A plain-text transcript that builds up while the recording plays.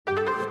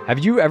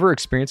Have you ever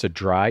experienced a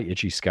dry,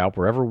 itchy scalp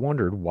or ever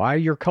wondered why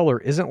your color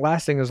isn't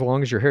lasting as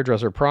long as your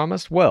hairdresser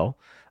promised? Well,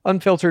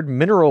 unfiltered,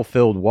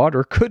 mineral-filled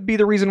water could be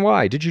the reason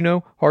why. Did you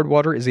know hard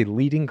water is a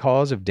leading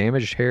cause of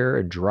damaged hair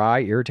and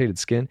dry, irritated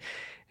skin?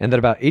 And that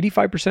about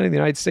 85% of the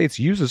United States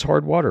uses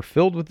hard water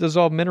filled with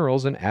dissolved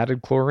minerals and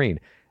added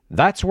chlorine.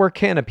 That's where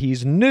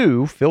Canopy's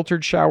new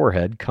filtered shower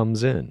head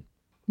comes in.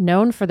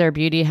 Known for their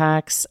beauty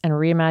hacks and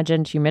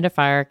reimagined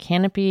humidifier,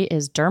 Canopy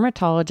is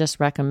dermatologist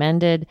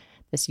recommended.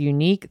 This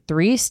unique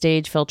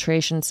 3-stage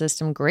filtration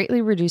system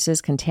greatly reduces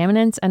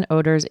contaminants and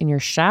odors in your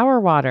shower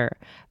water.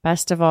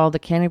 Best of all, the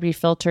Canopy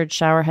filtered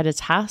shower head is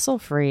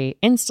hassle-free,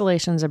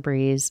 installation's a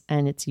breeze,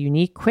 and its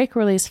unique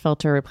quick-release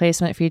filter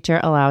replacement feature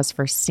allows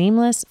for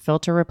seamless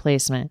filter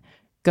replacement.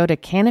 Go to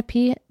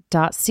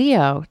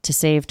canopy.co to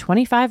save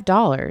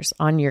 $25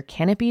 on your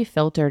Canopy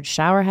filtered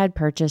shower head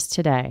purchase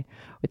today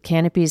with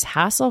Canopy's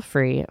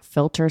hassle-free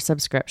filter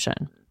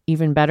subscription.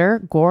 Even better,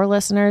 Gore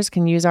listeners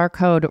can use our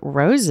code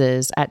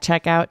ROSES at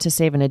checkout to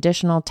save an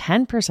additional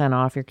 10%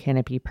 off your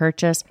Canopy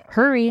purchase.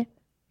 Hurry,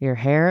 your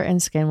hair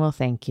and skin will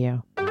thank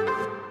you.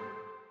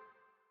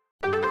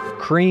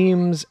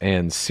 Creams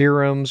and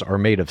serums are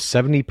made of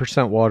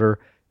 70% water,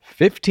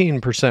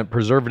 15%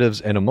 preservatives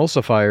and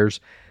emulsifiers,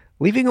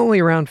 leaving only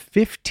around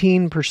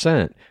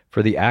 15%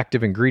 for the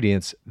active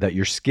ingredients that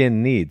your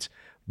skin needs.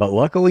 But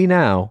luckily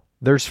now,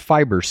 there's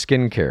fiber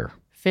skincare.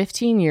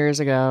 15 years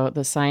ago,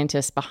 the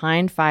scientists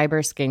behind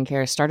Fiber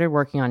Skincare started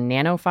working on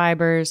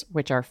nanofibers,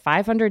 which are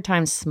 500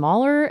 times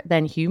smaller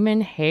than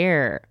human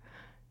hair.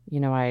 You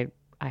know, I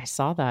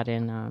saw that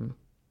in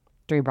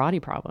Three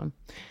Body Problem.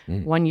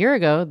 1 year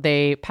ago,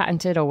 they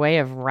patented a way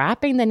of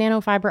wrapping the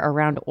nanofiber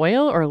around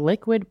oil or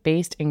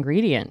liquid-based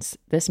ingredients.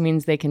 This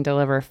means they can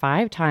deliver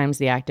 5 times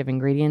the active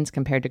ingredients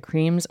compared to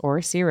creams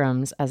or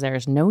serums, as there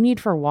is no need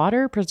for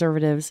water,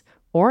 preservatives,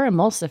 or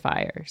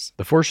emulsifiers.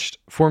 The first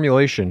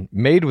formulation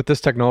made with this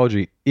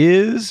technology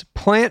is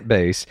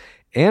plant-based,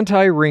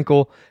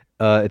 anti-wrinkle.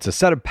 It's a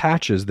set of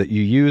patches that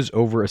you use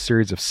over a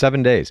series of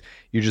 7 days.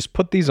 You just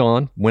put these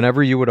on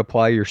whenever you would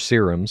apply your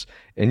serums,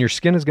 and your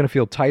skin is going to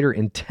feel tighter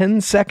in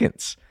 10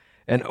 seconds.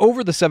 And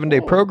over the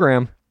 7-day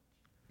program,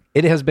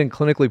 it has been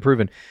clinically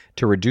proven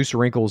to reduce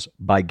wrinkles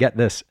by, get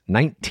this,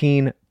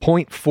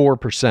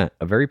 19.4%,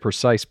 a very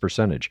precise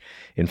percentage.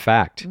 In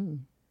fact,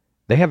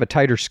 they have a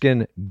tighter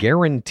skin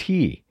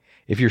guarantee.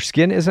 If your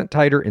skin isn't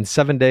tighter in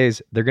 7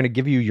 days, they're going to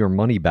give you your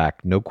money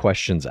back, no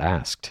questions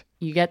asked.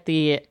 You get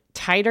the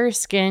tighter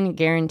skin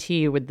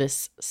guarantee with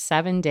this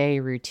 7-day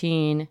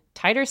routine.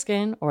 Tighter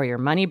skin or your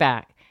money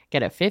back.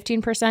 Get a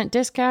 15%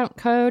 discount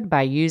code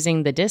by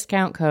using the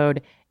discount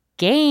code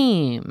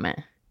GAME.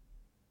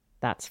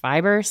 That's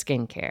Fiber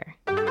Skincare.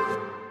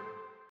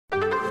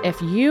 If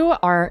you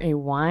are a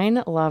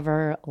wine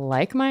lover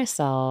like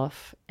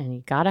myself and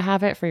you gotta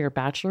have it for your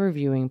bachelor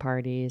viewing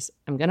parties,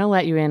 I'm gonna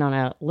let you in on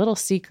a little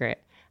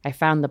secret. I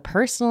found the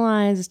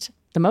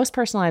most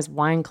personalized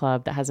wine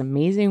club that has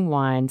amazing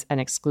wines and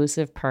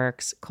exclusive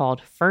perks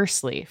called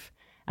First Leaf.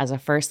 As a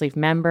First Leaf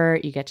member,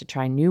 you get to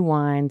try new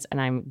wines,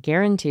 and I'm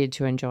guaranteed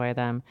to enjoy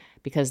them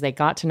because they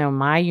got to know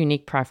my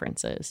unique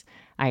preferences.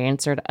 I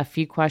answered a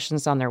few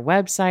questions on their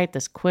website,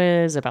 this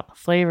quiz about the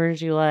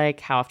flavors you like,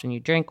 how often you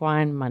drink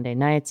wine, Monday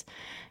nights,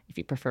 if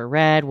you prefer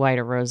red, white,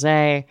 or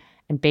rosé.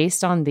 And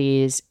based on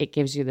these, it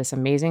gives you this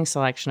amazing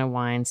selection of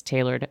wines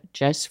tailored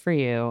just for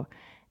you.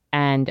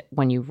 And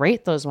when you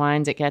rate those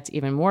wines, it gets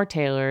even more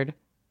tailored,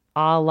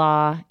 a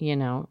la,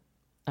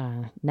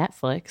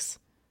 Netflix.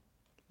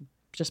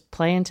 Just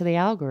play into the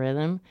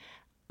algorithm.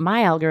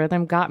 My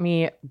algorithm got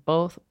me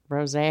both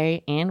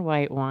rosé and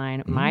white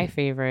wine, my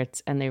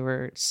favorites, and they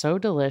were so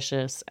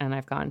delicious, and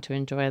I've gotten to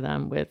enjoy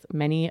them with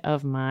many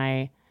of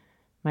my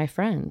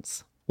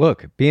friends.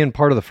 Look, being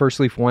part of the First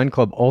Leaf Wine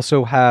Club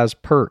also has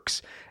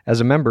perks. As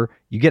a member,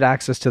 you get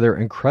access to their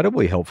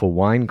incredibly helpful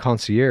wine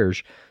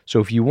concierge. So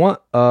if you want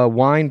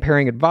wine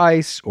pairing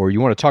advice or you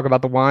want to talk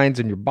about the wines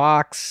in your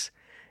box,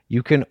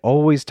 you can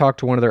always talk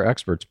to one of their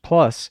experts.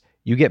 Plus,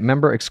 you get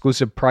member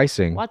exclusive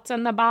pricing. What's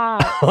in the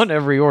box? On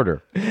every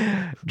order.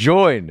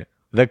 Join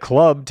the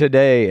club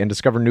today and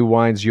discover new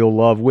wines you'll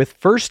love with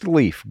First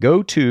Leaf.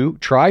 Go to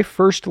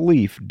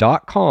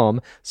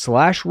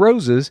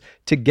tryfirstleaf.com/roses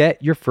to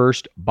get your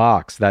first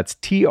box. That's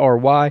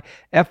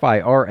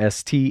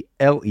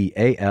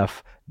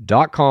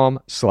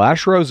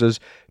tryfirstleaf.com/roses.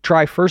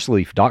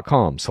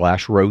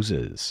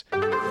 Tryfirstleaf.com/roses.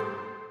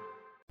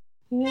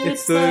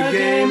 It's the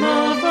Game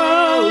of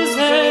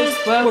Roses.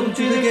 Welcome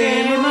to the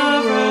Game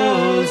of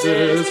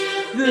Roses.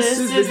 This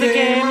is the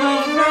Game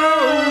of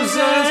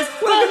Roses.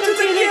 Welcome to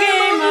the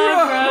Game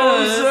of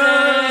Roses.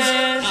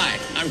 Hi,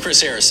 I'm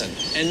Chris Harrison.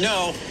 And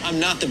no, I'm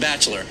not The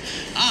Bachelor.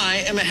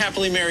 I am a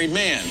happily married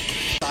man.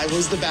 I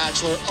was The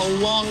Bachelor a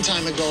long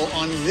time ago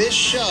on this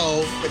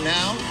show, but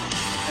now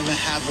I'm a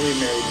happily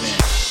married man.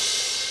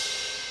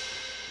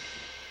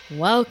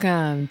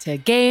 Welcome to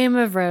Game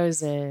of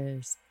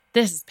Roses.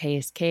 This is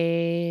Pace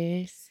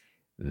Case.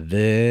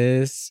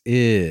 This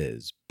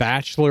is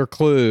Bachelor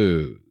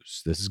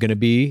Clues. This is going to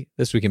be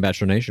This Week in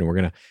Bachelor Nation. We're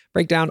going to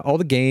break down all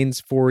the gains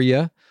for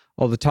you,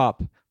 all the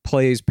top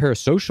plays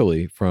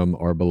parasocially from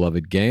our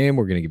beloved game.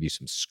 We're going to give you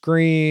some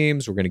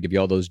screams. We're going to give you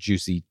all those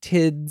juicy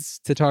tids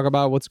to talk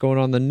about what's going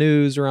on in the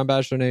news around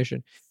Bachelor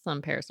Nation.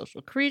 Some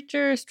parasocial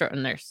creatures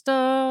strutting their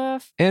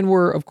stuff. And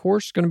we're, of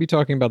course, going to be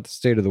talking about the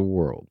state of the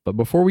world. But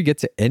before we get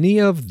to any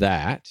of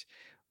that,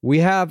 we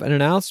have an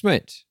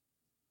announcement.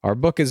 Our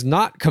book is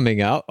not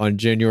coming out on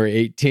January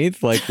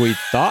 18th like we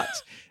thought.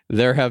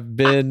 There have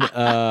been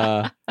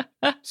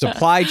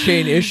supply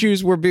chain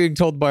issues, we're being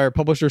told by our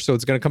publisher, so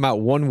it's going to come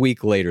out 1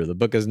 week later. The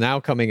book is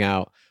now coming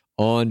out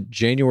on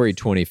January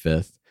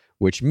 25th,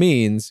 which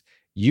means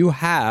you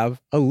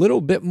have a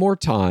little bit more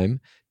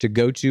time to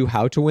go to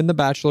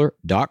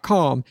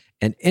howtowinthebachelor.com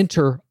and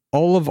enter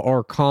all of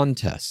our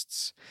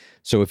contests.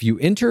 So if you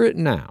enter it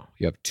now,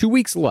 you have 2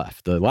 weeks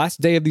left. The last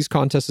day of these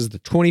contests is the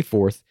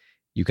 24th.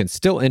 You can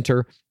still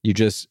enter. You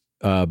just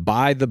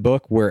buy the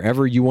book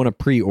wherever you want to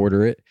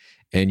pre-order it,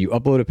 and you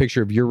upload a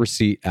picture of your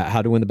receipt at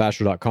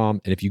howtowinthebachelor.com.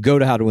 And if you go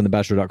to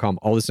howtowinthebachelor.com,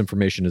 all this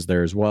information is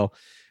there as well.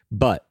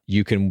 But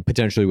you can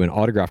potentially win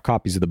autographed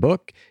copies of the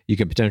book. You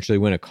can potentially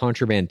win a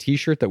contraband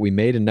t-shirt that we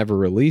made and never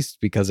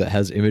released because it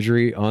has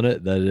imagery on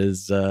it that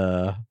is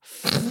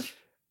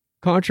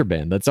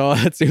contraband. That's all.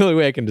 That's the only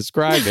way I can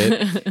describe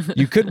it.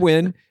 You could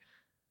win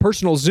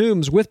personal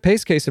Zooms with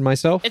Pacecase and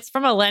myself. It's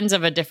from a lens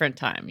of a different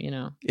time, you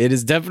know. It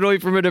is definitely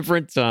from a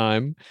different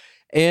time.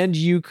 And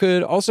you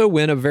could also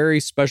win a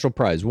very special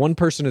prize. One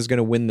person is going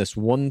to win this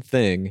one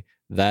thing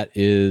that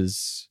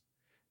is,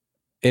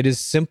 it is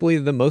simply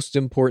the most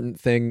important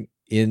thing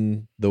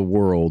in the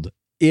world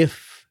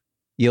if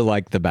you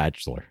like The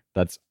Bachelor.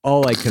 That's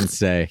all I can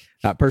say.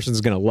 That person's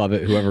going to love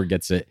it, whoever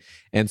gets it.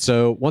 And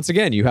so once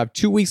again, you have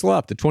 2 weeks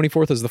left. The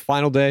 24th is the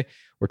final day.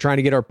 We're trying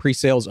to get our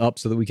pre-sales up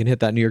so that we can hit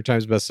that New York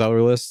Times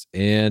bestseller list.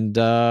 And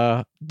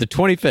the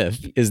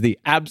 25th is the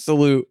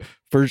absolute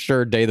for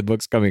sure day the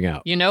book's coming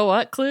out. You know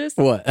what, Clues?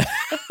 What?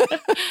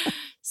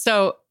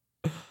 So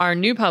our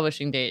new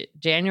publishing date,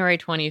 January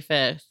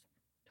 25th,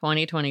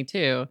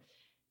 2022,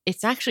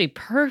 it's actually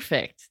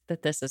perfect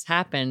that this has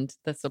happened.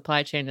 The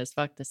supply chain has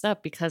fucked this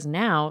up because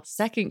now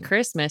second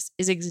Christmas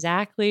is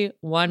exactly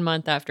 1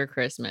 month after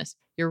Christmas.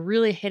 You're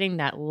really hitting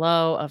that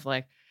low of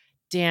like,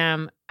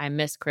 damn, I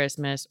miss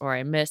Christmas, or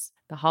I miss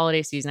the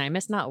holiday season. I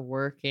miss not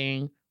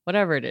working,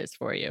 whatever it is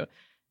for you.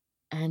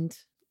 And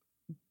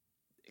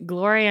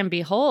glory and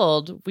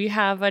behold, we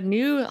have a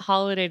new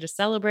holiday to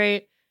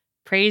celebrate.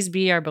 Praise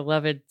be our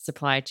beloved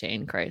supply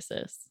chain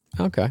crisis.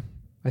 Okay.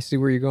 I see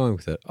where you're going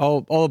with it.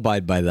 I'll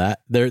abide by that.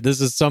 This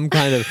is some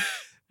kind of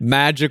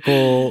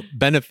magical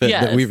benefit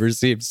that we've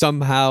received.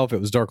 Somehow, if it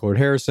was Dark Lord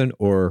Harrison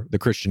or the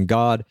Christian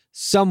God,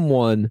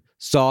 someone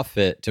saw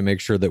fit to make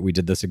sure that we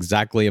did this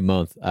exactly a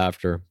month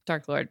after.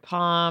 Dark Lord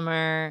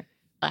Palmer,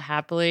 a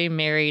happily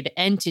married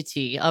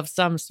entity of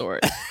some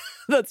sort.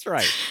 That's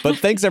right. But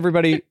thanks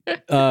everybody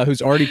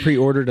who's already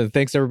pre-ordered, and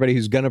thanks everybody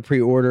who's going to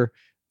pre-order.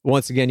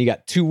 Once again, you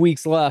got 2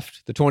 weeks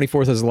left. The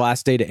 24th is the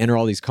last day to enter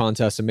all these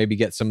contests and maybe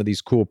get some of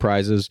these cool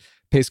prizes.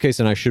 Pacecase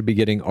and I should be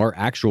getting our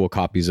actual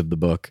copies of the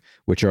book,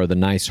 which are the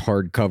nice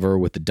hardcover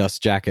with the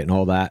dust jacket and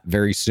all that,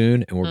 very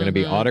soon. And we're going to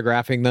be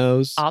autographing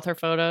those. Author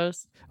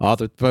photos.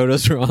 Author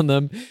photos are on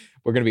them.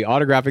 We're going to be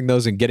autographing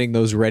those and getting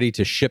those ready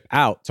to ship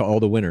out to all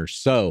the winners.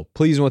 So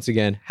please, once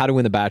again, How to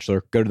Win the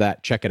Bachelor. Go to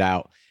that, check it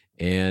out.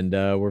 And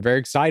we're very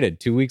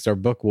excited. 2 weeks, our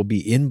book will be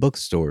in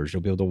bookstores.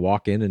 You'll be able to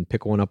walk in and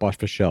pick one up off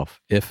the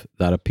shelf if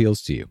that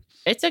appeals to you.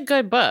 It's a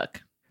good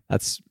book.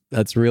 That's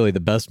really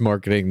the best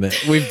marketing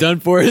that we've done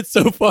for it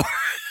so far.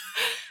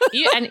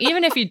 And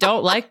even if you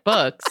don't like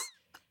books,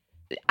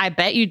 I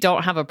bet you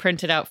don't have a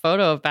printed out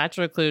photo of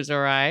Bachelor Clues, all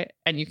right?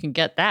 And you can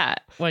get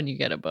that when you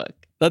get a book.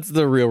 That's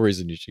the real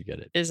reason you should get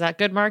it. Is that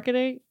good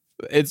marketing?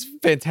 It's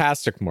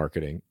fantastic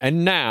marketing.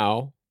 And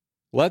now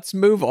let's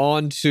move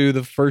on to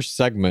the first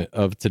segment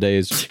of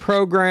today's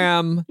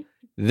program.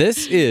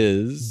 This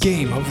is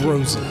Game of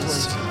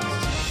Roses.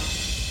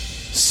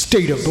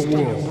 State of the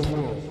World.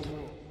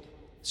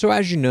 So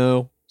as you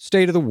know,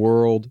 State of the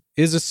World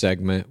is a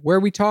segment where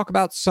we talk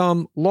about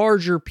some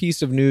larger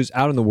piece of news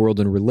out in the world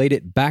and relate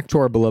it back to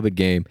our beloved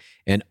game.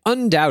 And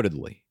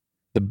undoubtedly,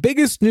 the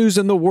biggest news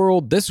in the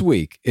world this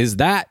week is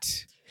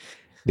that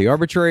the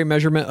arbitrary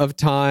measurement of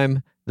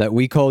time that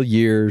we call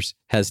years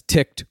has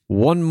ticked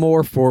one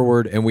more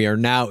forward, and we are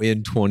now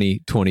in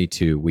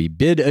 2022. We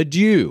bid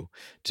adieu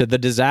to the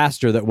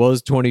disaster that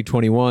was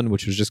 2021,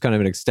 which was just kind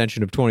of an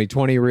extension of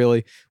 2020,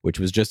 really, which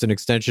was just an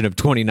extension of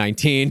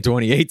 2019,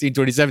 2018,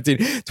 2017,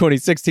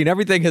 2016.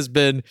 Everything has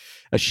been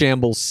a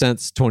shambles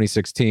since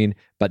 2016.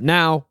 But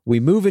now we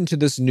move into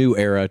this new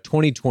era,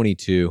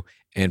 2022.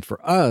 And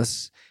for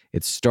us,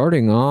 it's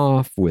starting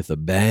off with a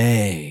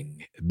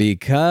bang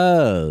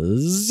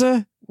because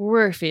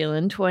we're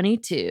feeling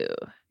 22.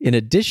 In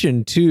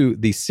addition to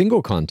the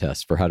single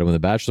contest for How to Win the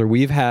Bachelor,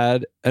 we've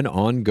had an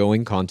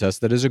ongoing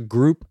contest that is a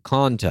group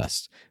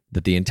contest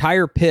that the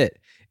entire pit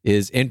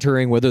is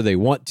entering whether they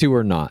want to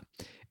or not.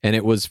 And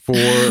it was for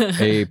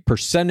a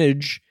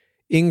percentage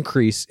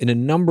increase in a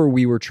number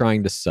we were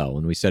trying to sell.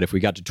 And we said if we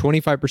got to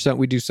 25%,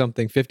 we do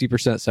something,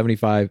 50%,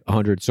 75,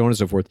 100, so on and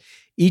so forth.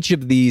 Each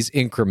of these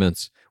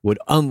increments would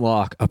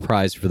unlock a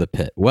prize for the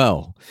pit.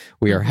 Well,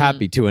 we are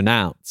happy to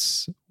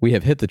announce we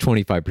have hit the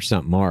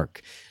 25%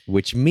 mark,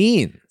 which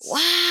means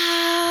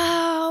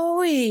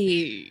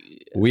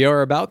we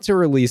are about to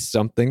release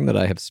something that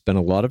I have spent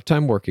a lot of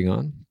time working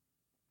on.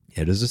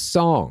 It is a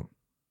song.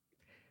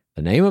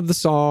 The name of the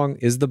song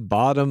is The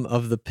Bottom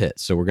of the Pit.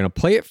 So we're going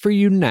to play it for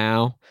you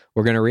now.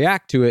 We're going to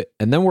react to it.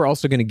 And then we're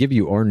also going to give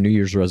you our New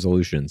Year's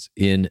resolutions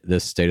in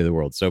this State of the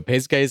World. So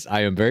Pace Case,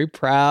 I am very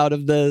proud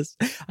of this.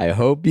 I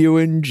hope you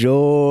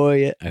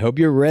enjoy it. I hope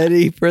you're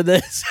ready for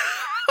this.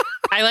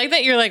 I like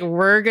that you're like,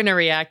 we're going to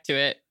react to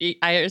it.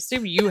 I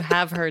assume you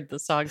have heard the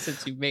song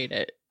since you made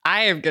it.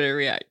 I am going to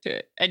react to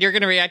it. And you're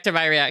going to react to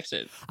my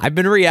reaction. I've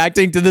been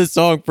reacting to this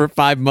song for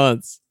 5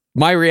 months.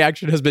 My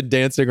reaction has been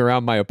dancing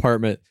around my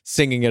apartment,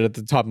 singing it at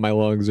the top of my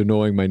lungs,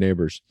 annoying my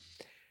neighbors.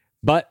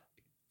 But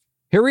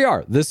here we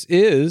are. This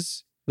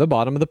is The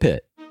Bottom of the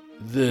Pit.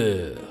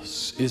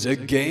 This is a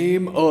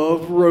Game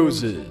of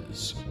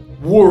Roses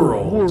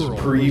world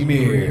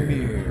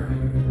premiere.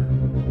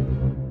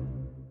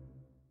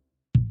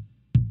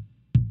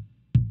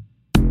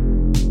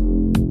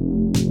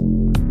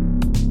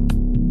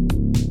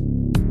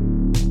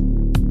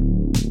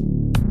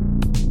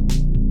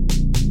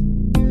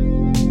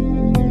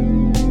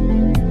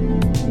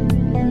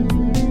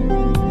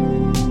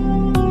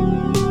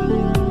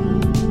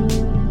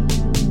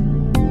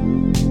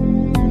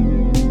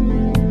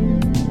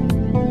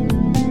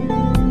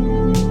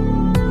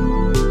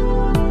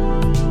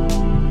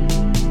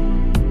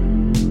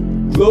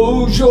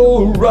 Close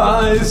your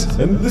eyes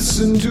and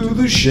listen to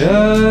the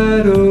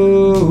shadows.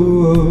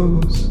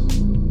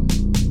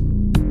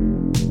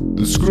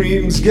 The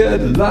screams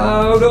get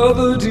louder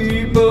the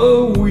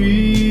deeper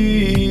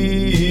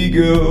we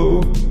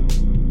go.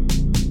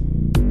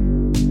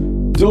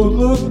 Don't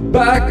look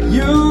back,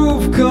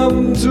 you've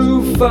come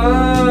too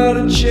far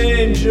to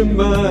change your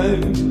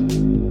mind.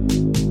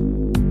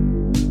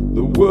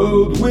 The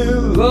world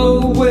will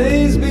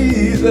always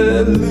be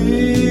there,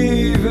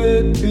 leave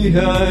it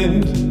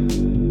behind.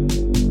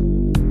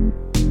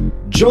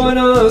 Join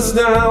us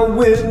now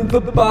in the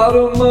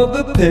bottom of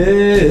the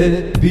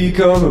pit.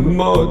 Become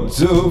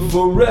immortal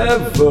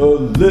forever,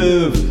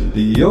 live.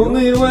 The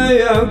only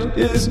way out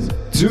is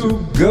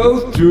to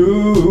go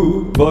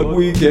through, but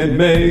we can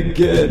make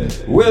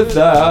it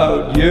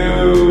without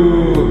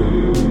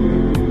you.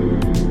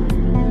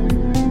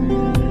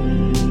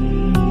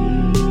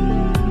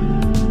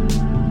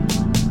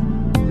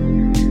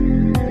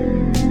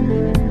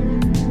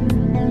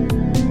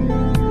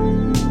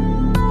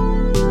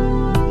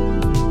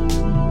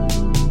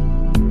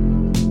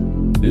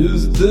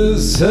 Is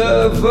this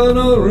heaven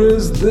or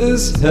is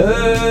this hell?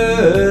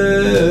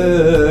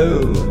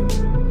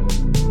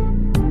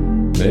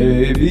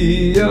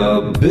 Maybe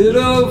a bit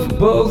of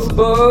both,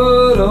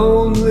 but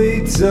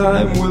only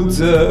time will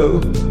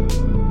tell.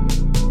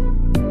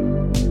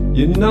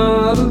 You're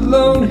not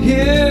alone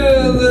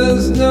here,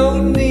 there's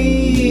no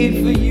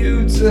need for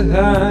you to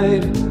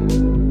hide.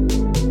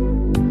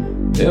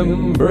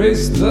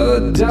 Embrace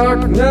the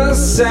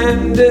darkness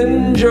and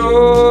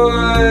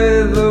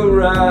enjoy the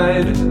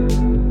ride.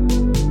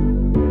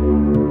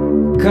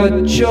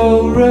 Cut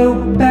your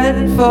rope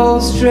and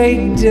fall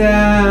straight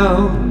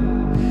down.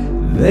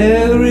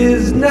 There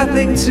is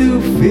nothing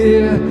to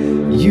fear.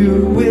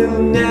 You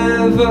will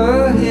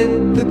never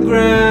hit the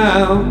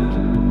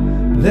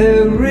ground.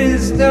 There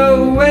is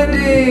no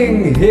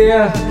ending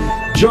here.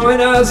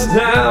 Join us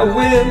now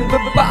in the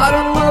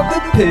bottom of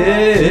the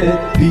pit.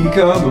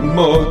 Become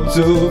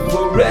immortal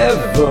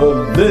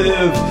forever,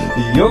 live.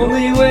 The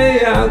only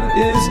way out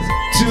is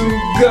to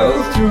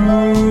go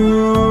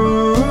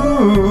through.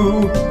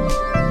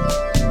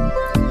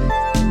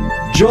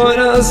 Join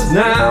us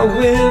now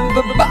in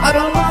the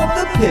bottom of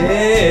the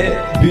pit.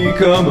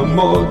 Become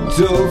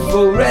immortal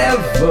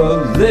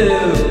forever,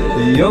 live.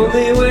 The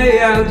only way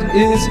out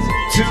is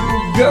to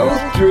go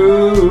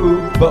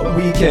through, but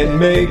we can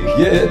make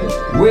it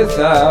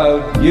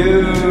without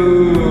you.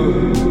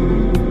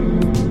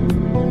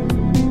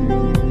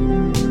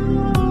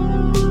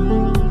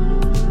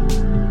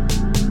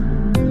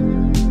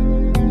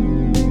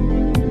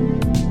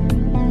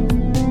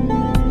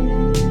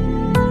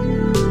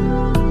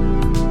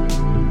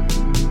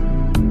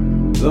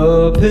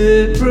 The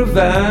pit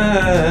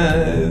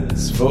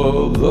provides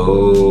for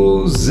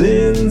those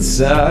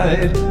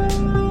inside.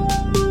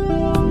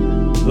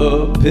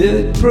 The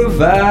pit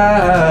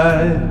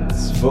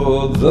provides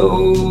for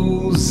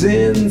those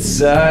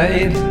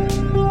inside.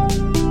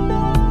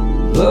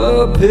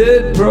 The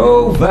pit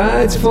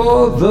provides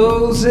for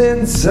those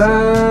inside.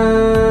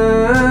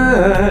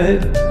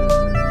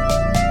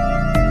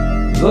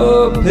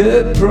 The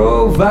pit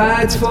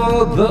provides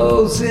for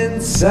those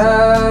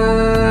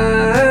inside.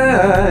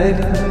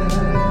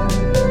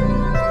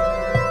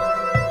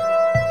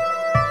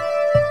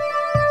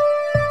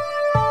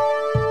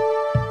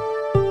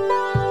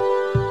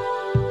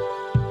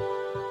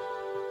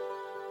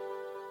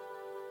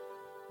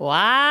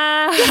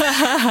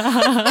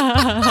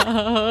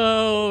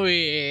 Oh,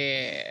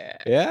 yeah.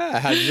 Yeah,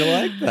 how'd you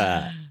like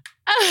that?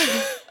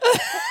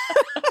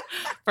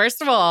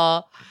 First of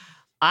all,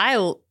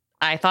 I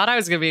thought I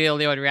was going to be the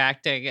only one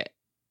reacting.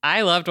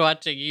 I loved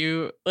watching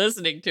you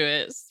listening to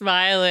it,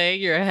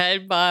 smiling, your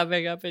head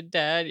bobbing up and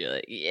down. You're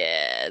like,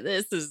 yeah,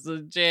 this is the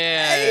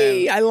jam.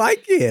 Hey, I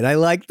like it. I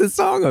like the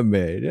song I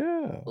made.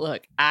 Yeah.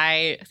 Look,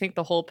 I think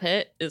the whole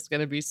pit is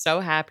going to be so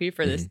happy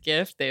for this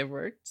gift. They've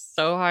worked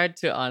so hard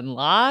to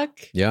unlock.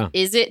 Yeah.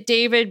 Is it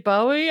David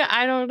Bowie?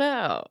 I don't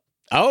know.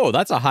 Oh,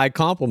 that's a high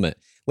compliment.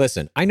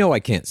 Listen, I know I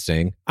can't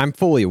sing. I'm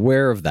fully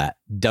aware of that.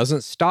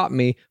 Doesn't stop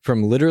me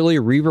from literally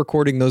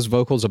re-recording those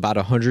vocals about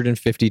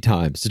 150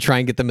 times to try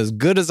and get them as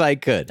good as I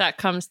could. That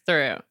comes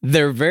through.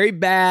 They're very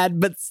bad,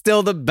 but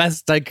still the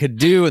best I could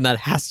do, and that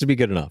has to be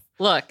good enough.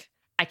 Look,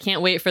 I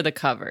can't wait for the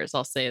covers.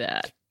 I'll say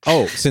that.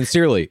 Oh,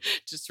 sincerely.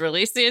 Just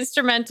release the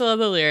instrumental of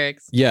the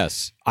lyrics.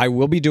 Yes, I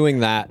will be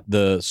doing that.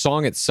 The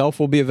song itself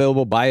will be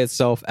available by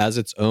itself as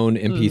its own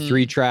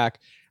MP3 track.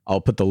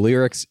 I'll put the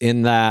lyrics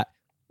in that.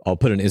 I'll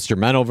put an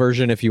instrumental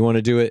version if you want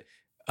to do it.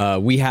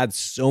 We had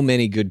so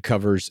many good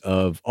covers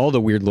of all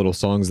the weird little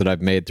songs that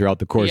I've made throughout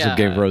the course of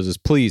Game of Roses.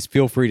 Please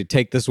feel free to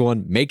take this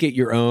one, make it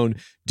your own,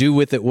 do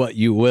with it what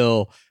you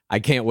will. I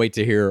can't wait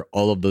to hear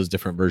all of those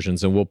different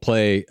versions, and we'll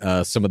play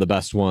some of the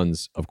best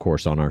ones, of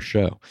course, on our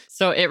show.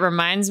 So it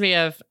reminds me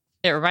of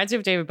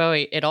David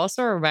Bowie. It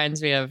also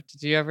reminds me of,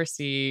 did you ever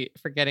see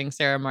Forgetting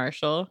Sarah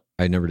Marshall?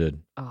 I never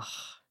did. Oh,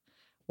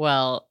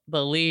 well,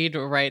 the lead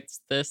writes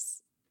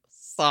this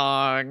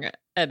song,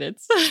 and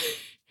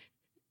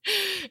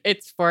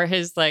it's for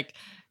his like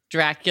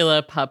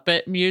Dracula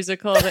puppet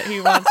musical that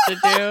he wants to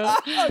do.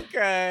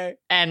 Okay.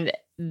 And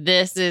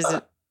this is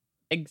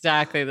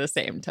exactly the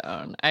same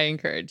tone. I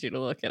encourage you to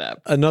look it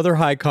up. Another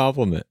high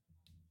compliment,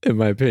 in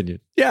my opinion.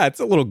 Yeah,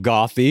 it's a little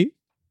gothy,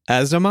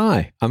 as am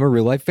I. I'm a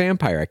real life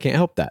vampire. I can't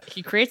help that.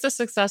 He creates a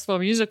successful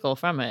musical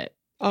from it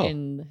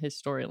in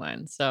his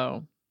storyline.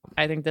 So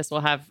I think this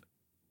will have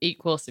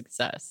equal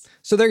success.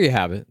 So there you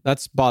have it.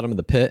 That's bottom of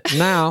the pit.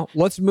 Now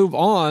let's move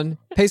on.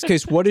 Pace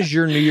Case, what is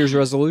your New Year's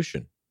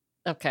resolution?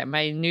 Okay,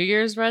 my New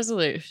Year's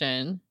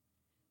resolution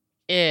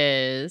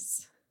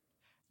is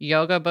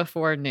yoga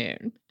before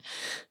noon.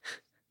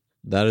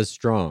 That is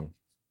strong.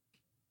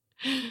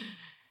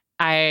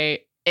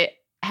 It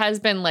has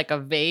been like a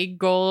vague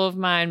goal of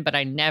mine, but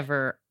I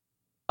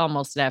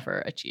almost never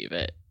achieve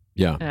it.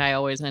 Yeah. And I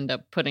always end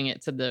up putting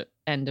it to the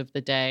end of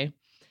the day.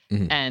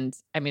 And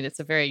I mean,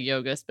 it's a very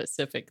yoga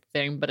specific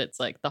thing, but it's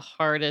like the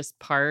hardest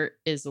part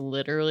is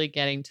literally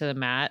getting to the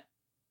mat,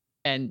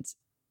 and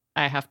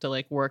I have to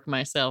like work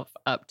myself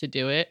up to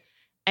do it.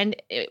 And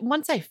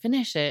once I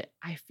finish it,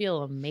 I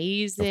feel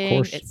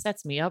amazing. It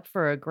sets me up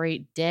for a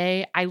great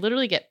day. I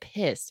literally get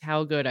pissed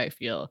how good I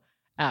feel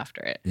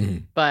after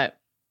it. But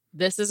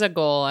this is a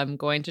goal I'm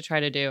going to try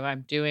to do.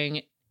 I'm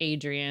doing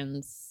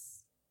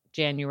Adrian's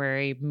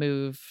January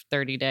Move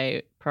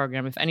 30-day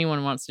program. If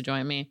anyone wants to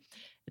join me,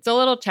 it's a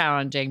little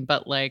challenging,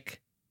 but like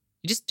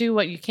you just do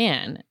what you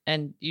can,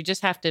 and you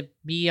just have to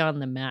be on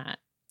the mat,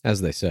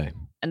 as they say.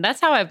 And that's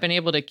how I've been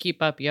able to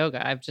keep up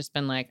yoga. I've just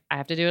been like, I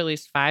have to do at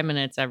least 5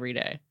 minutes every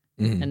day.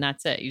 And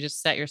that's it. You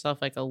just set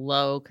yourself like a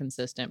low,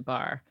 consistent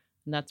bar.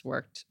 And that's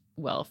worked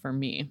well for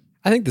me.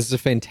 I think this is a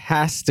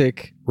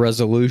fantastic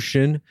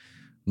resolution.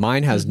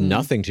 Mine has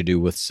nothing to do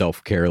with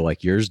self-care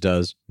like yours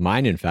does.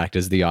 Mine, in fact,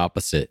 is the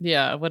opposite.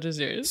 Yeah. What is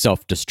yours?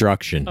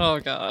 Self-destruction. Oh,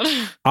 God.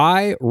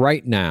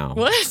 Right now.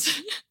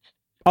 What?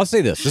 I'll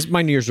say this. This is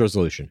my New Year's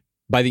resolution.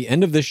 By the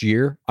end of this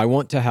year, I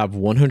want to have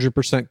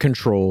 100%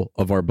 control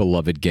of our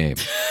beloved game.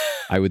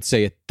 I would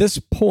say at this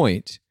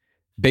point,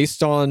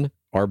 based on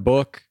our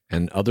book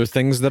and other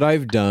things that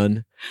I've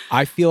done,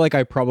 I feel like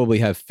I probably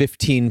have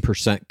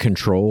 15%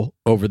 control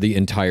over the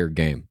entire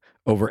game,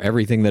 over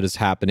everything that is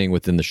happening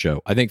within the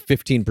show. I think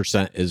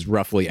 15% is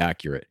roughly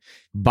accurate.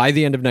 By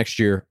the end of next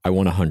year, I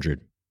want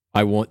 100.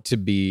 I want to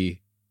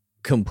be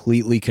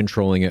completely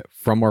controlling it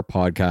from our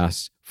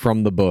podcast,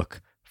 from the book,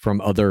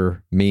 from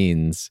other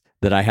means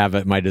that I have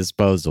at my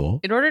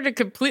disposal. In order to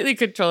completely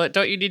control it,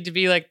 don't you need to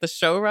be like the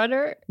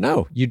showrunner?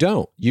 No, you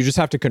don't. You just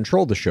have to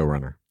control the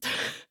showrunner.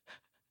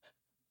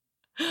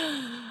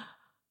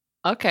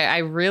 Okay, I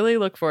really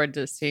look forward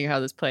to seeing how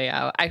this play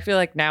out. I feel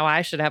like now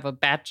I should have a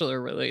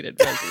Bachelor-related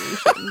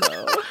resolution,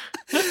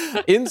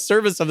 though. In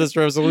service of this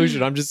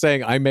resolution, I'm just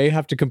saying I may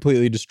have to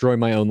completely destroy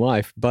my own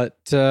life, but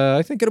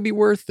I think it'll be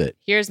worth it.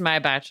 Here's my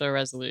Bachelor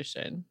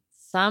resolution.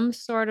 Some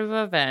sort of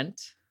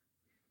event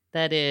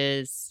that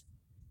is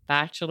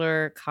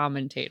Bachelor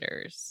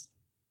commentators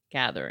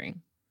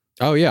gathering.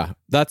 Oh, yeah.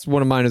 That's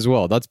one of mine as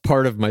well. That's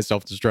part of my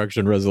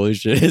self-destruction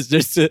resolution. Is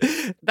just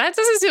That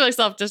doesn't seem like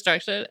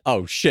self-destruction.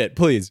 Oh, shit.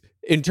 Please.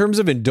 In terms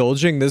of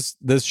indulging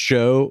this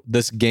show,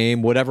 this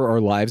game, whatever our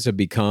lives have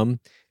become,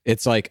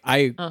 it's like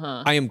I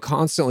am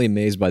constantly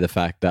amazed by the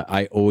fact that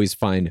I always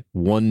find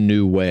one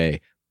new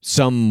way,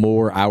 some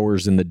more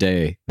hours in the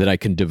day that I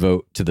can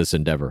devote to this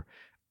endeavor.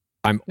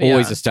 I'm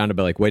always Yeah. astounded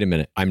by like, wait a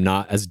minute, I'm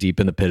not as deep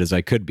in the pit as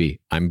I could be.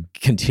 I'm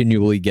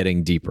continually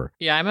getting deeper.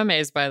 Yeah, I'm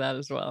amazed by that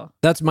as well.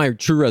 That's my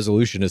true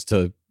resolution is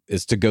to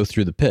go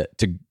through the pit,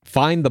 to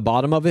find the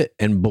bottom of it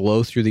and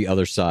blow through the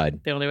other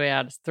side. The only way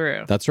out is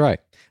through. That's right.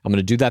 I'm going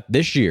to do that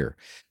this year.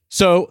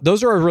 So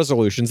those are our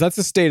resolutions. That's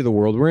the state of the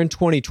world. We're in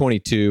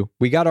 2022.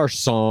 We got our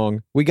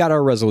song. We got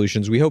our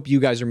resolutions. We hope you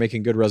guys are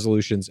making good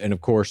resolutions. And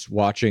of course,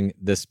 watching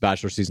this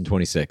Bachelor season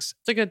 26.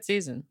 It's a good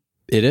season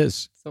It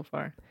is. so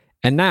far.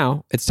 And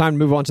now it's time to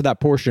move on to that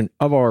portion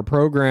of our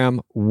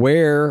program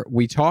where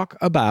we talk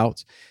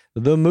about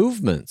the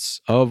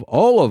movements of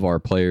all of our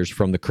players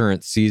from the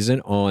current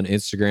season on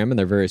Instagram and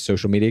their various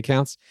social media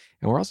accounts.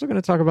 And we're also going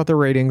to talk about the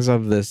ratings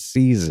of this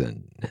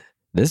season.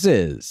 This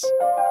is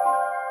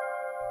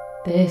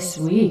This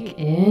week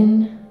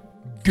in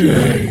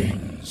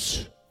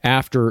Games.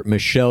 After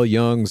Michelle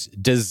Young's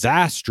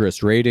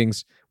disastrous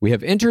ratings, we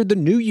have entered the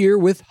new year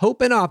with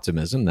hope and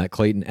optimism that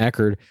Clayton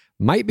Echard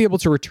might be able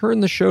to return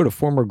the show to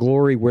former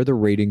glory where the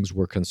ratings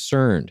were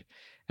concerned.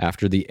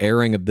 After the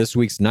airing of this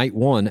week's Night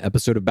 1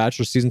 episode of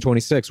Bachelor Season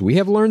 26, we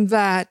have learned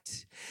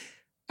that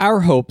our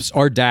hopes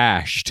are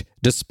dashed,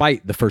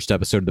 despite the first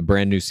episode of the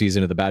brand new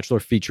season of The Bachelor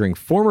featuring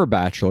former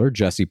Bachelor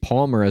Jesse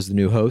Palmer as the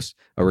new host,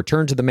 a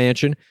return to the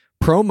mansion,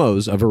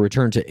 promos of a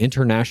return to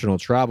international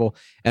travel,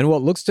 and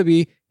what looks to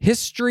be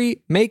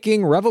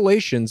history-making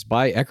revelations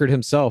by Echard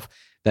himself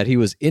that he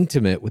was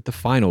intimate with the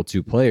final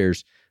two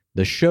players.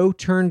 The show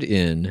turned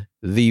in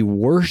the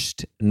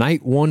worst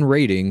Night 1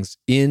 ratings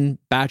in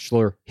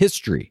Bachelor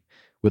history,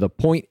 with a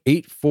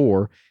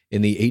 0.84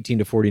 in the 18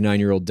 to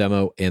 49-year-old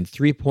demo and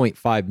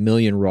 3.5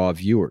 million raw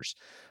viewers.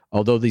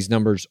 Although these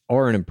numbers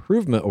are an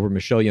improvement over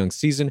Michelle Young's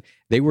season,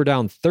 they were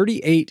down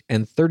 38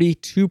 and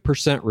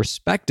 32%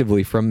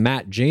 respectively from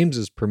Matt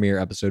James's premiere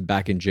episode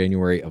back in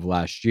January of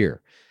last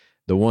year.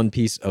 The one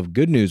piece of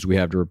good news we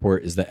have to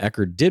report is that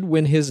Echard did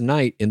win his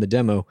night in the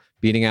demo,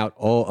 beating out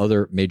all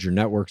other major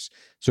networks.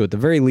 So at the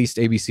very least,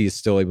 ABC is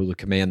still able to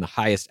command the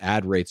highest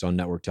ad rates on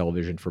network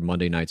television for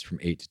Monday nights from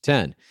 8 to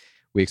 10.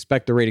 We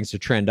expect the ratings to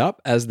trend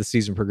up as the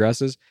season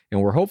progresses,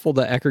 and we're hopeful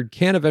that Echard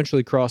can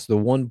eventually cross the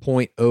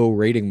 1.0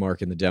 rating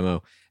mark in the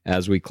demo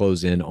as we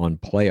close in on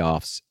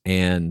playoffs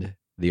and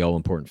the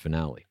all-important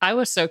finale. I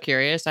was so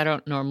curious. I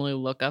don't normally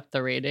look up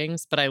the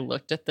ratings, but I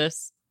looked at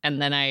this and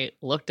then I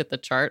looked at the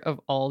chart of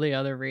all the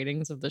other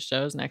ratings of the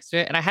shows next to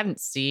it, and I hadn't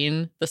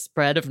seen the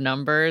spread of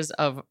numbers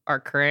of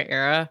our current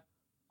era.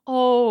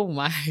 Oh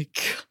my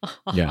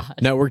God. Yeah,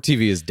 network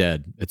TV is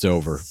dead. It's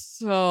over.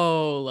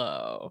 So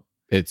low.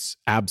 It's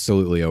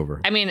absolutely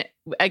over. I mean,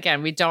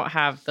 again, we don't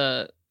have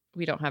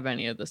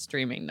any of the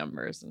streaming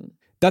numbers, and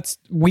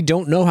We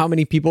don't know how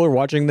many people are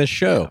watching this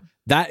show. Yeah.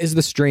 That is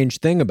the strange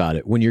thing about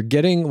it. When you're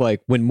getting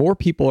when more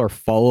people are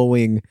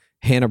following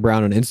Hannah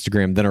Brown on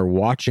Instagram than are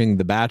watching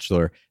The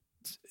Bachelor,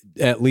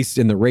 at least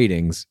in the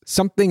ratings,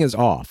 something is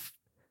off.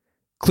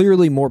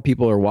 Clearly more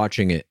people are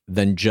watching it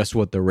than just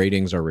what the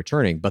ratings are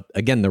returning. But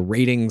again, the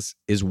ratings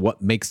is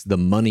what makes the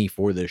money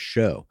for this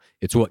show.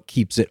 It's what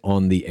keeps it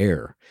on the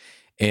air.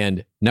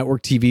 And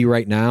network TV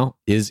right now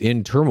is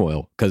in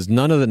turmoil because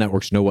none of the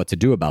networks know what to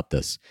do about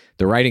this.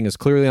 The writing is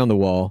clearly on the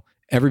wall.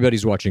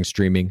 Everybody's watching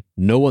streaming.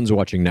 No one's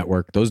watching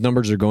network. Those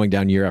numbers are going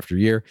down year after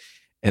year.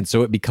 And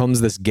so it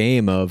becomes this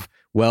game of,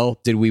 well,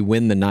 did we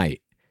win the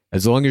night?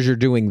 As long as you're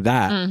doing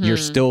that, you're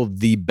still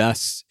the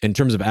best in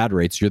terms of ad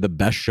rates. You're the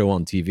best show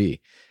on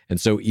TV.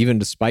 And so even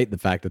despite the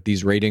fact that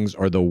these ratings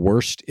are the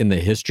worst in the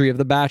history of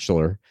The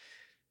Bachelor,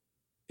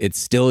 it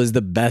still is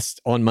the best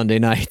on Monday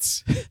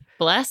nights.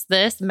 bless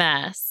this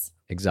mess.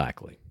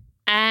 Exactly.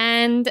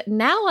 And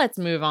now let's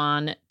move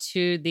on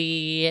to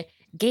the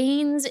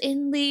gains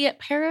in the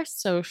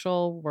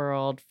parasocial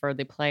world for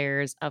the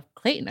players of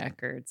Clayton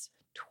Echard's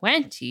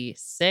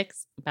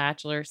 26th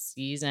Bachelor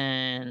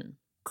season.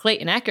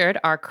 Clayton Echard,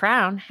 our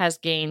crown, has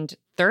gained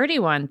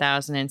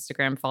 31,000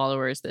 Instagram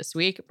followers this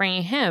week,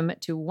 bringing him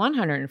to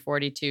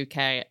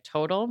 142K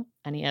total,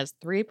 and he has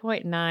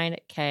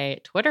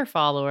 3.9K Twitter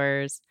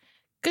followers.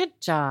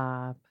 Good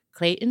job,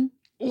 Clayton.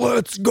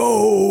 Let's go.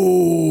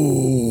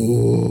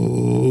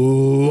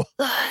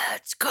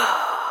 Let's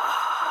go.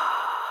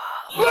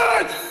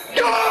 Let's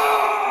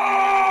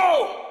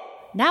go!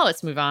 Now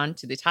let's move on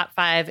to the top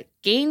 5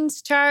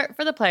 gains chart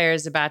for the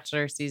players of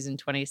Bachelor Season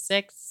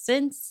 26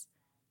 since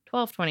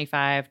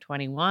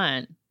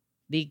 12/25/21.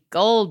 The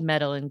gold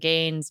medal in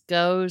gains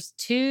goes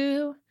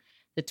to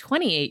the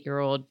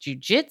 28-year-old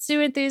jiu-jitsu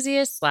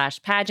enthusiast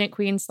 / pageant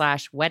queen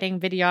 / wedding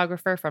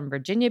videographer from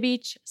Virginia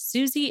Beach,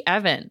 Susie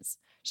Evans.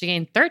 She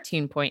gained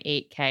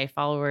 13.8K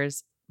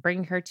followers,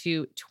 bringing her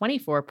to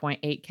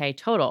 24.8K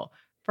total.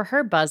 For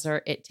her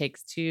buzzer, it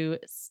takes 2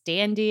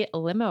 standee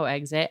limo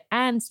exit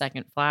and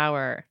second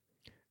flower.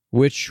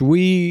 Which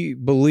we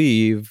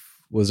believe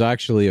was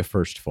actually a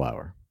first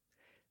flower,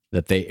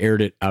 that they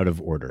aired it out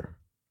of order.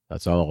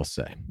 That's all I'll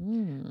say.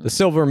 The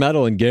silver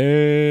medal in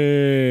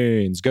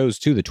gains goes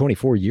to the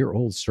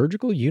 24-year-old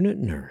surgical unit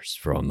nurse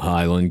from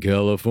Highland,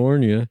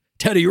 California,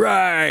 Teddy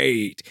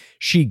Wright.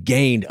 She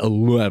gained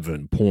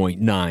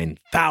 11.9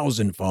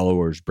 thousand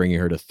followers, bringing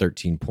her to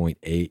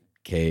 13.8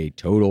 28K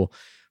total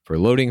for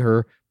loading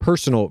her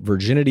personal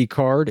virginity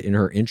card in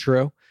her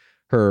intro,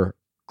 her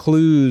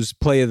clues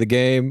play of the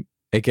game,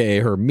 aka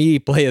her me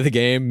play of the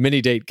game,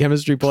 mini date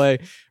chemistry play,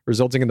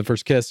 resulting in the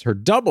first kiss, her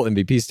double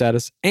MVP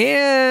status,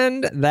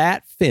 and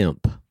that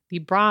FIMP. The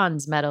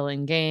bronze medal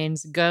in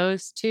gains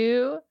goes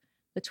to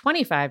the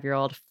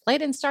 25-year-old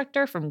flight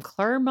instructor from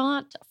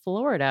Clermont,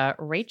 Florida,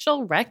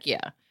 Rachel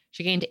Recchia.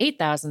 She gained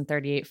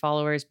 8,038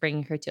 followers,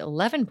 bringing her to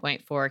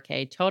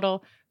 11.4K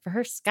total for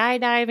her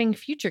skydiving,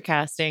 future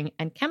casting,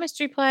 and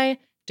chemistry play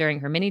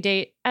during her mini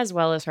date, as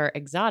well as her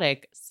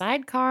exotic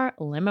sidecar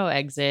limo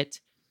exit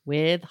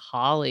with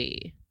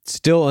Holly.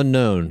 Still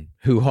unknown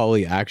who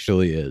Holly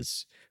actually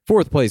is.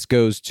 Fourth place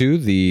goes to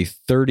the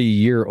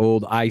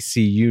 30-year-old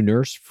ICU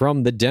nurse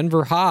from the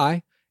Denver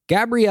High,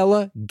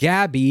 Gabriella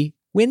Gabby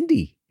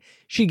Wendy.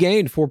 She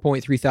gained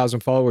 4.3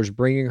 thousand followers,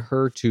 bringing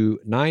her to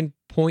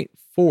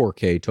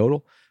 9.4K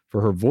total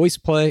for her voice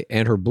play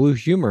and her blue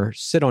humor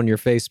sit on your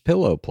face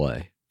pillow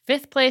play.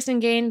 Fifth place in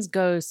gains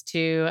goes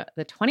to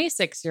the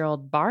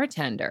 26-year-old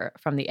bartender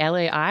from the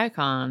LA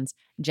Icons,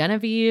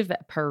 Genevieve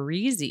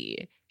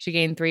Parisi. She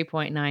gained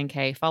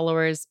 3.9K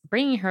followers,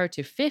 bringing her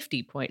to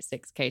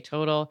 50.6K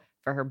total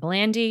for her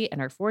Blandy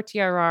and her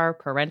 4TRR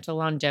parental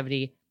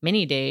longevity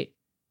mini date,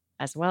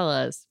 as well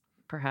as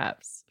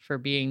perhaps for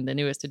being the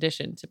newest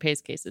addition to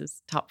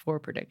Pacecase's top 4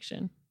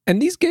 prediction.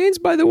 And these gains,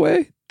 by the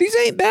way, these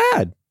ain't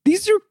bad.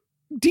 These are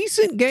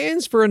decent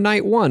gains for a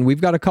night one.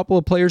 We've got a couple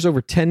of players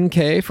over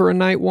 10K for a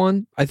night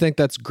one. I think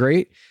that's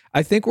great.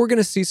 I think we're going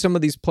to see some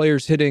of these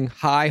players hitting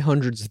high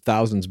hundreds of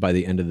thousands by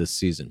the end of this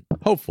season,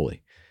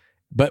 hopefully.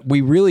 But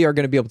we really are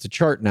going to be able to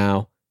chart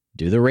now.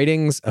 Do the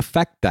ratings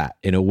affect that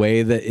in a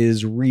way that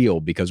is real?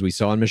 Because we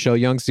saw in Michelle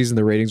Young's season,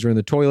 the ratings were in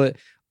the toilet.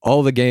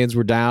 All the gains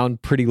were down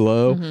pretty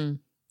low. Mm-hmm.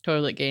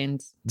 Toilet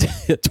gains.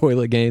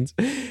 Toilet gains.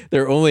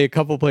 There are only a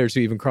couple players who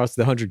even crossed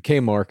the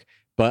 100K mark.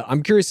 But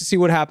I'm curious to see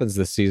what happens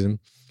this season.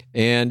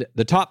 And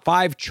the top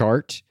 5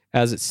 chart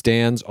as it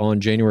stands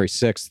on January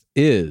 6th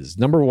is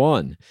number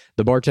 1.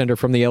 The bartender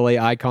from the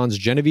LA Icons,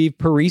 Genevieve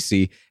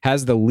Parisi,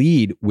 has the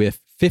lead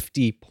with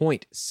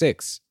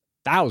 50.6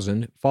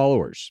 thousand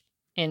followers.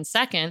 In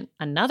second,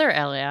 another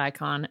LA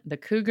icon, the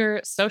Cougar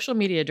social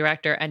media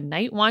director and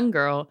night one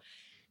girl,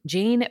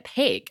 Jane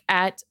Pake,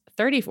 at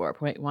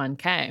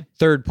 34.1K.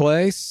 Third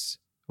place,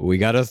 we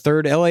got a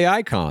third LA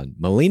icon.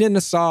 Melina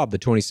Nassab, the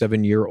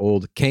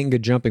 27-year-old Kanga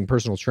jumping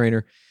personal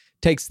trainer,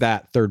 takes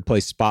that third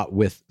place spot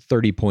with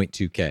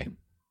 30.2K.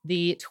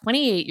 The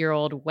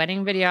 28-year-old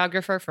wedding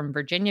videographer from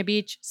Virginia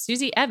Beach,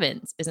 Susie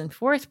Evans, is in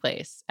fourth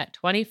place at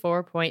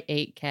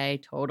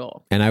 24.8K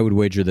total. And I would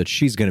wager that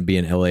she's going to be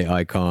an LA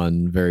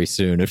icon very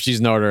soon if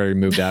she's not already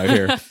moved out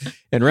here.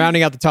 And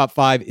rounding out the top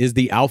 5 is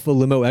the Alpha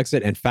Limo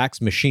Exit and Fax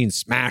Machine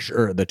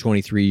Smasher, the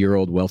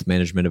 23-year-old wealth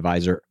management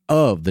advisor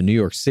of the New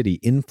York City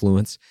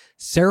Influence,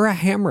 Sarah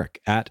Hamrick,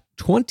 at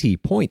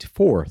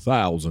 20.4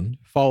 thousand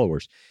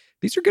followers.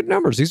 These are good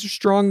numbers. These are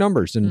strong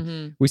numbers.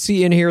 And we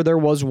see in here there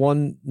was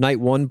one night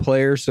one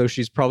player, so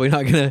she's probably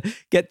not going to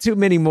get too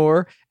many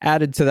more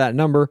added to that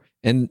number.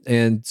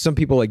 And some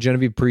people like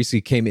Genevieve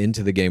Parisi came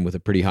into the game with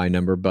a pretty high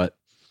number, but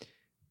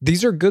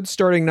these are good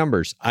starting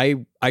numbers.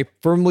 I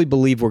firmly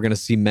believe we're going to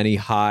see many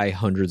high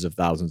hundreds of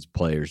thousands of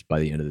players by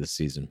the end of this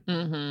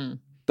season.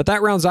 But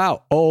that rounds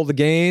out all the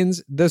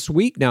gains this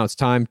week. Now it's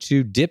time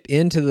to dip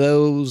into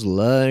those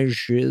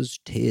luscious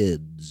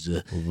tids.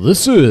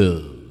 This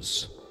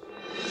is...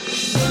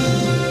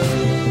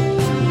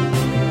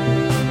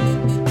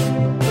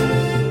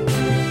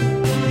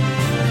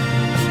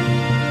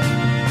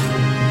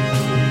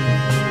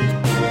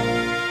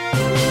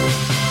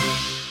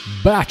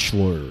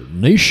 Bachelor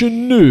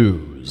Nation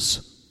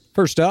News.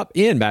 First up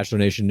in Bachelor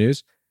Nation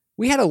News,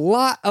 we had a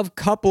lot of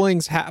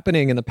couplings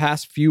happening in the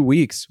past few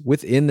weeks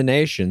within the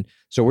nation.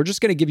 So we're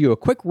just going to give you a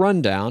quick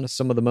rundown of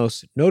some of the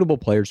most notable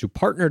players who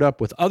partnered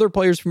up with other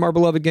players from our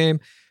beloved game,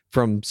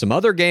 from some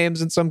other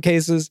games in some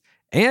cases,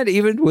 and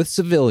even with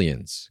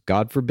civilians,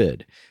 God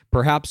forbid.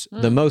 Perhaps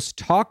the most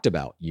talked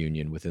about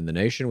union within the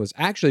nation was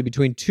actually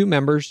between two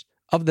members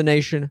of the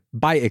nation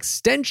by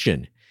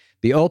extension.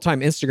 The all-time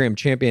Instagram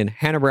champion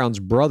Hannah Brown's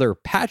brother,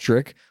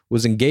 Patrick,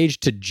 was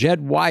engaged to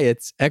Jed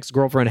Wyatt's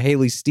ex-girlfriend,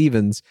 Haley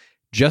Stevens,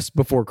 just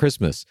before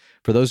Christmas.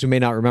 For those who may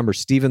not remember,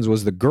 Stevens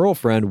was the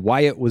girlfriend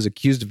Wyatt was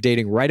accused of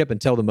dating right up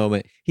until the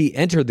moment he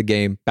entered the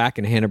game back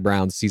in Hannah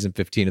Brown's season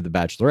 15 of The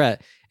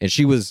Bachelorette, and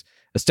she was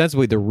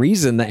ostensibly the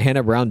reason that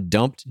Hannah Brown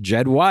dumped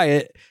Jed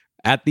Wyatt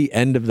at the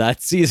end of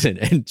that season.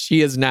 And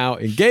she is now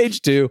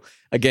engaged to,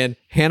 again,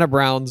 Hannah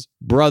Brown's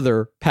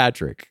brother,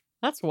 Patrick.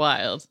 That's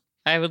wild.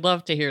 I would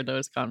love to hear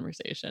those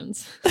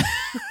conversations.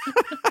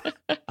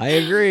 I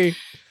agree.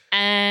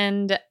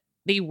 And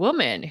the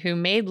woman who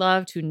made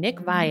love to Nick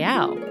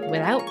Viall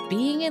without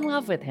being in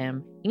love with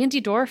him,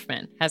 Andy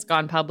Dorfman, has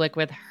gone public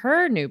with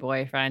her new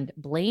boyfriend,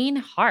 Blaine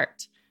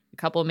Hart. The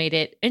couple made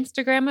it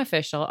Instagram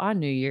official on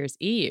New Year's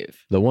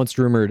Eve. The once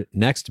rumored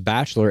next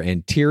Bachelor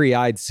and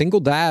teary-eyed single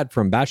dad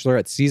from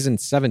Bachelorette season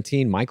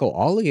 17, Michael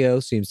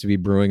Olio, seems to be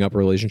brewing up a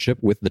relationship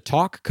with the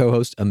Talk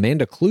co-host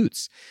Amanda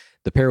Klutz.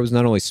 The pair was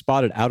not only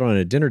spotted out on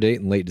a dinner date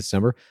in late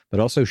December, but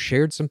also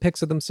shared some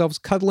pics of themselves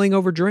cuddling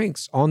over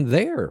drinks on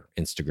their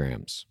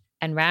Instagrams.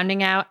 And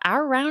rounding out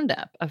our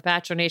roundup of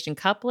Bachelor Nation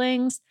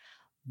couplings,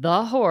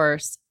 the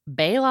horse,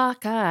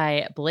 Baylock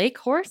Eye, Blake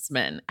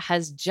Horstman,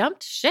 has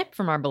jumped ship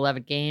from our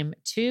beloved game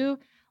to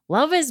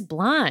Love is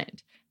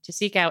Blind to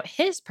seek out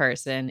his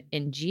person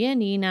in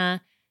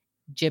Giannina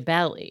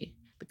Gibelli.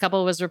 The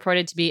couple was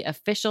reported to be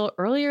official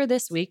earlier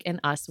this week in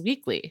Us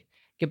Weekly.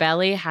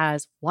 Gibelli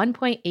has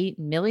 1.8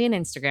 million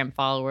Instagram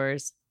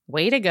followers.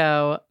 Way to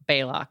go,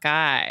 Baylock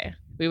Eye.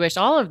 We wish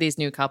all of these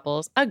new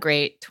couples a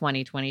great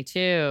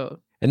 2022.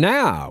 And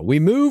now we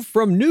move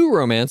from new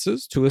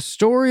romances to a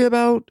story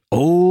about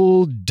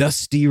old,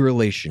 dusty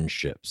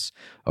relationships.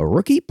 A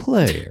rookie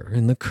player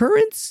in the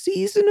current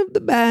season of The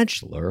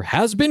Bachelor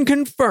has been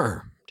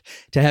confirmed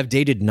to have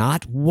dated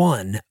not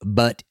one,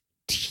 but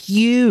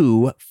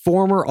two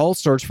former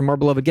All-Stars from our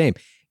beloved game.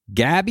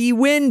 Gabby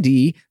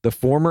Windey, the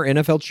former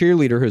NFL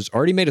cheerleader who's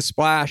already made a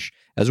splash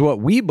as what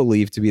we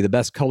believe to be the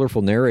best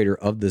colorful narrator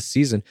of this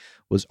season,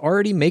 was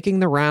already making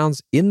the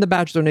rounds in the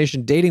Bachelor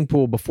Nation dating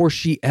pool before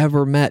she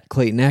ever met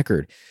Clayton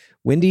Echard.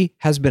 Windey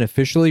has been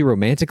officially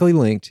romantically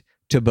linked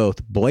to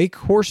both Blake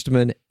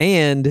Horstman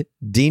and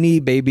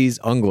Deanie Babies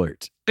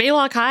Unglert.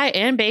 Baylock Eye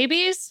and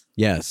babies?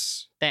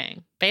 Yes.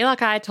 Dang.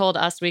 Baylock Eye told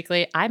Us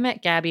Weekly, I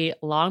met Gabby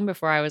long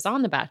before I was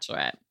on The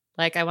Bachelorette.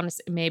 Like, I want to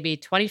say maybe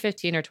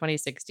 2015 or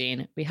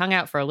 2016. We hung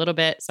out for a little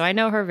bit, so I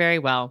know her very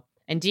well.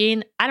 And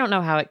Dean, I don't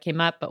know how it came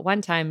up, but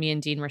one time me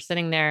and Dean were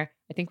sitting there.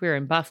 I think we were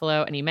in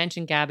Buffalo, and he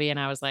mentioned Gabby, and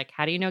I was like,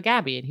 how do you know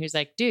Gabby? And he was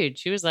like, dude,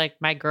 she was like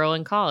my girl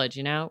in college,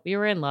 you know? We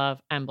were in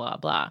love, and blah,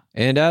 blah.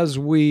 And as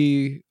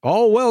we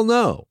all well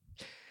know,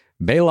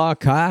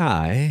 Baylock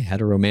Eye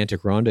had a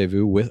romantic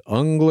rendezvous with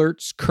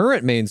Unglert's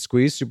current main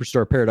squeeze,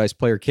 Superstar Paradise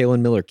player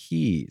Kaylin Miller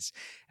Keys.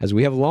 As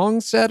we have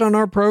long said on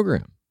our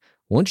program,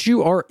 once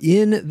you are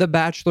in the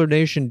Bachelor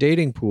Nation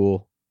dating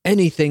pool,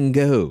 anything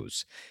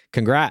goes.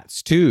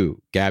 Congrats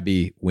to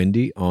Gabby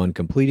Windey on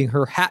completing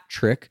her hat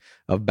trick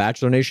of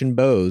Bachelor Nation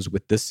bows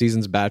with this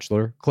season's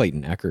Bachelor,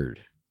 Clayton Echard.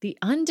 The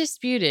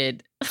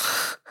undisputed,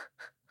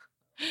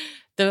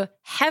 the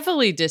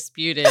heavily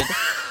disputed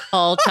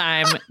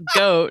all-time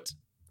GOAT,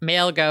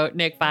 male GOAT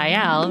Nick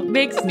Viall,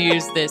 makes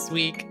news this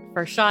week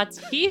for shots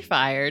he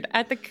fired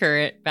at the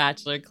current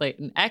Bachelor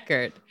Clayton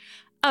Echard.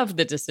 Of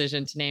the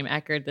decision to name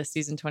Echard the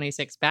season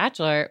 26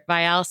 Bachelor,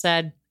 Viall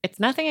said,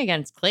 it's nothing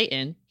against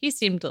Clayton. He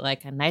seemed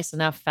like a nice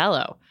enough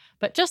fellow.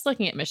 But just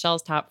looking at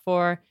Michelle's top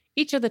four,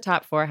 each of the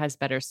top four has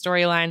better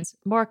storylines,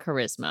 more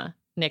charisma.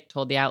 Nick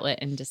told the outlet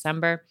in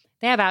December,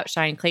 they have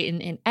outshined Clayton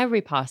in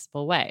every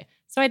possible way.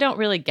 So I don't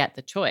really get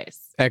the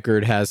choice.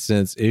 Echard has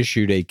since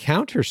issued a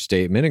counter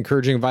statement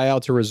encouraging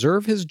Viall to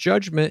reserve his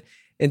judgment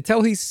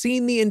until he's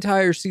seen the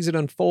entire season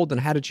unfold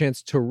and had a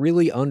chance to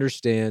really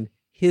understand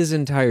his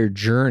entire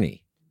journey.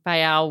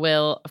 Viall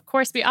will, of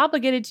course, be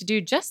obligated to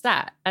do just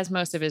that, as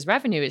most of his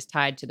revenue is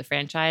tied to the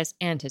franchise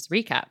and his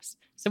recaps.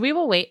 So we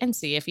will wait and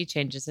see if he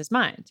changes his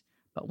mind.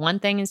 But one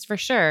thing is for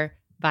sure,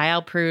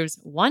 Viall proves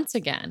once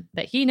again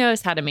that he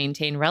knows how to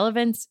maintain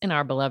relevance in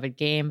our beloved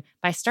game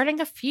by starting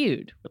a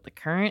feud with the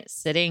current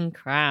sitting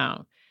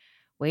crown.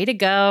 Way to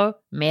go,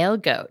 male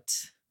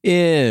GOAT.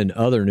 In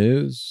other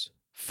news,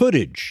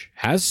 footage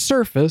has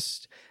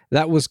surfaced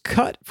that was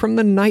cut from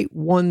the Night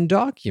One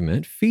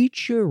document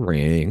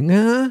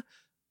featuring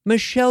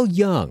Michelle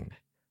Young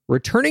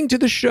returning to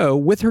the show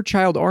with her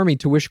child Army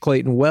to wish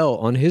Clayton well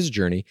on his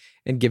journey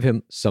and give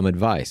him some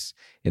advice.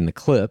 In the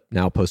clip,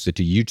 now posted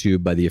to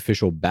YouTube by the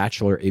official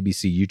Bachelor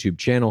ABC YouTube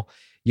channel,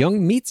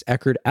 Young meets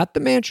Echard at the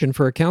mansion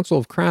for a Council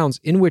of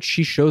Crowns in which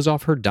she shows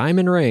off her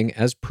diamond ring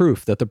as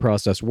proof that the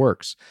process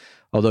works.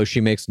 Although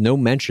she makes no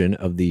mention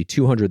of the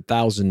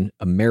 200,000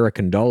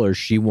 American dollars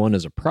she won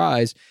as a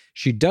prize,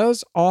 she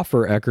does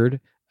offer Echard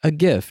a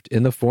gift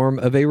in the form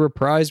of a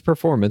reprised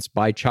performance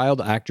by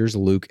child actors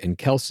Luke and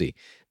Kelsey.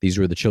 These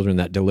were the children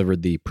that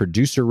delivered the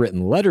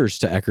producer-written letters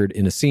to Echard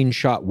in a scene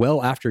shot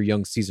well after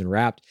Young's season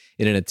wrapped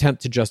in an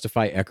attempt to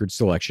justify Echard's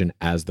selection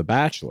as The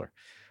Bachelor.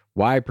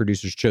 Why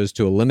producers chose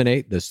to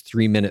eliminate this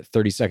 3-minute,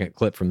 30-second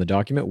clip from the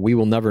document, we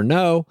will never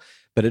know,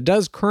 but it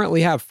does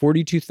currently have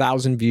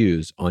 42,000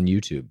 views on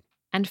YouTube.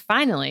 And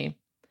finally,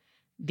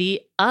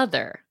 the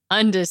other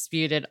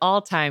undisputed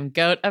all-time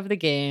GOAT of the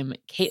game,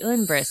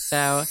 Kaitlyn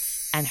Bristowe,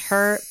 and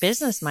her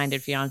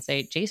business-minded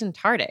fiance, Jason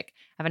Tartick,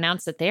 have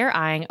announced that they are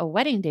eyeing a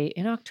wedding date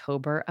in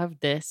October of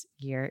this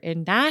year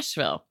in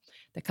Nashville.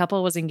 The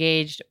couple was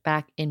engaged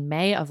back in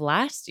May of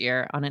last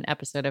year on an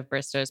episode of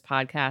Bristowe's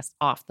podcast,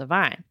 Off the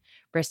Vine.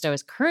 Bristowe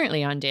is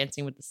currently on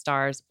Dancing with the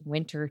Stars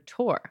winter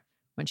tour.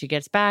 When she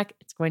gets back,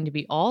 it's going to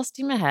be all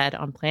steam ahead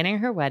on planning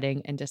her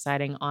wedding and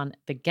deciding on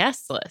the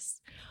guest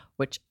list,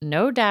 which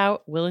no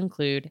doubt will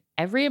include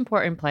every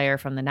important player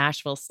from the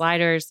Nashville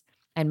Sliders,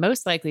 and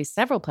most likely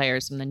several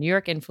players from the New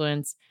York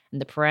Influence and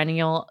the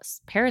perennial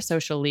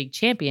Parasocial League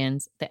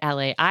champions, the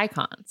LA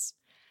Icons.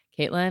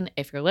 Kaitlyn,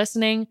 if you're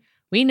listening,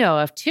 we know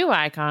of 2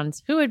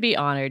 icons who would be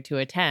honored to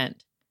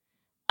attend.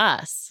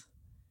 Us.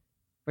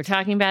 We're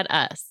talking about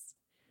us.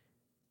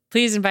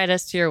 Please invite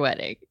us to your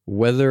wedding.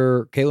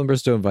 Whether Caitlin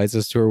Bristow invites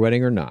us to her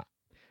wedding or not,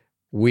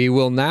 we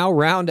will now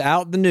round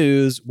out the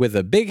news with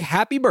a big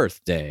happy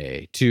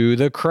birthday to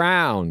the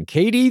crown,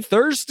 Katie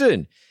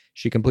Thurston.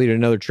 She completed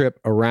another trip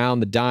around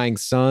the dying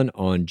sun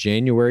on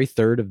January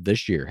 3rd of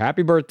this year.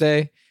 Happy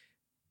birthday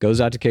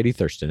goes out to Katie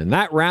Thurston. And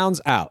that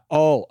rounds out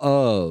all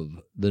of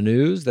the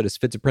news that is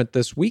fit to print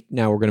this week.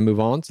 Now we're going to move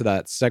on to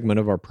that segment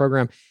of our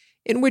program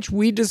in which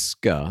we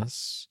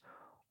discuss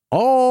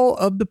all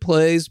of the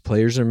plays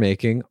players are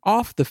making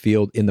off the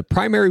field in the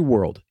primary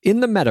world,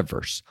 in the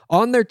metaverse,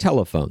 on their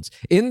telephones,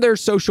 in their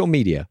social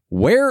media,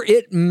 where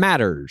it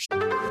matters.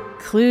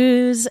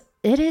 Clues.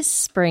 It is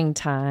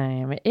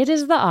springtime. It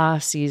is the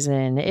off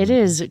season. It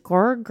is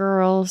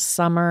girl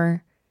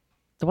summer.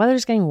 The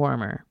weather's getting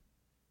warmer.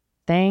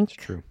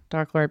 Thank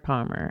Dark Lord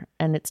Palmer.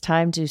 And it's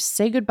time to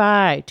say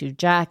goodbye to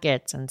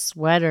jackets and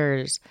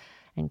sweaters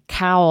and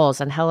cowls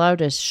and hello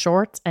to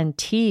shorts and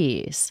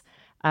tees.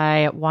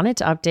 I wanted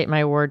to update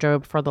my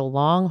wardrobe for the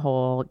long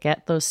haul,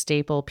 get those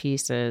staple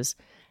pieces,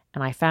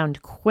 and I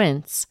found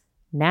Quince.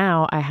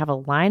 Now I have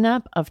a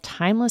lineup of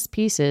timeless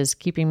pieces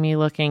keeping me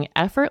looking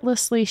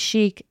effortlessly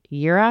chic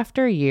year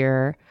after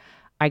year.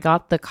 I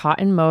got the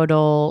cotton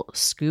modal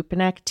scoop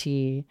neck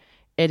tee.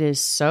 It is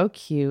so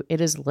cute.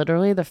 It is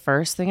literally the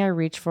first thing I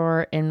reach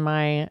for in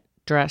my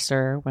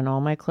dresser when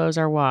all my clothes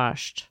are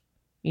washed.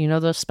 You know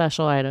those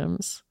special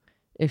items.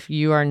 If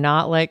you are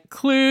not like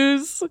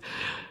Clues,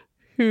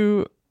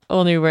 who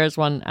only wears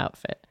one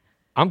outfit.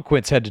 I'm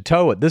Quince head to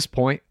toe at this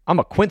point. I'm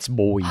a Quince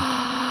boy.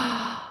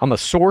 I'm a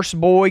Source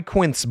boy,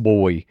 Quince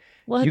boy.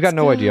 You got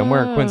no idea. I'm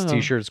wearing Quince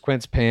t-shirts,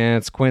 Quince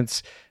pants,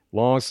 Quince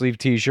long sleeve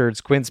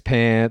t-shirts, Quince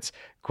pants,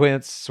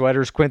 Quince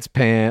sweaters, Quince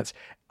pants.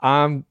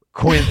 I'm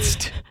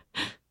Quinced.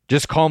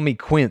 Just call me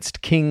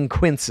Quinced. King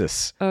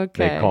Quinces.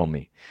 Okay. They call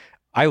me.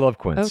 I love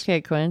Quince.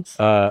 Okay, Quince.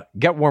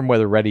 Get warm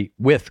weather ready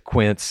with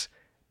Quince.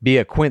 Be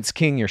a Quince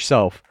king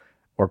yourself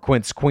or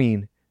Quince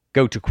queen.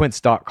 Go to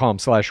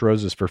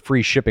quince.com/roses for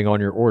free shipping on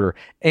your order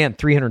and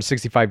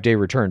 365-day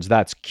returns.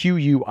 That's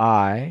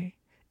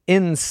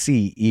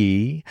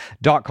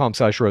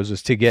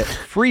QUINCE.com/roses to get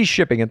free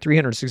shipping and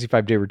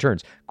 365-day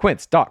returns.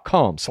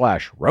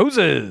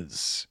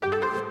 Quince.com/roses.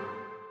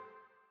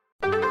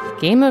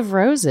 Game of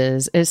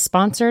Roses is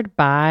sponsored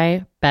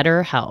by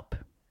BetterHelp.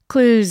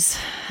 Clues.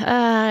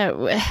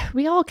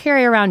 We all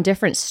carry around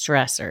different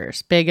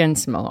stressors, big and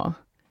small.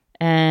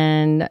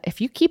 And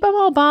if you keep them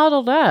all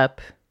bottled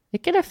up,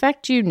 it can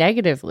affect you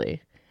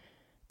negatively.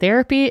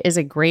 Therapy is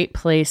a great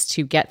place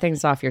to get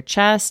things off your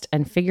chest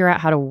and figure out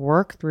how to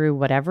work through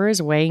whatever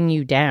is weighing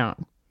you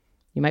down.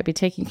 You might be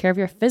taking care of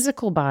your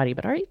physical body,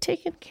 but are you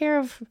taking care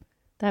of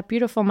that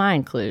beautiful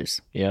mind, Clues?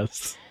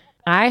 Yes.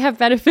 I have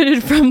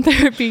benefited from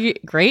therapy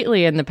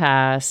greatly in the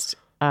past.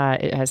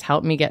 It has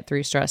helped me get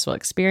through stressful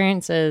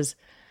experiences,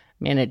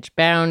 manage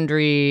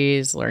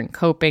boundaries, learn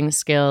coping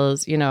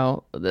skills. You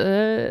know,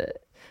 the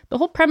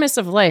whole premise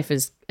of life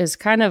is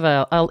kind of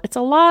it's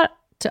a lot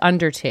to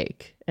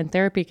undertake, and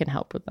therapy can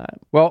help with that.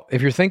 Well,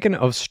 if you're thinking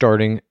of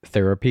starting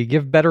therapy,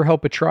 give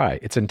BetterHelp a try.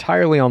 It's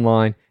entirely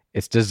online.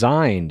 It's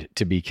designed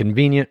to be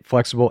convenient,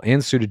 flexible,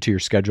 and suited to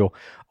your schedule.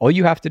 All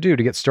you have to do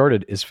to get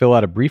started is fill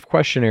out a brief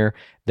questionnaire.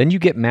 Then you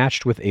get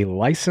matched with a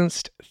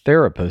licensed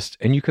therapist,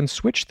 and you can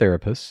switch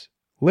therapists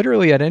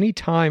literally at any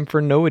time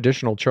for no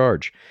additional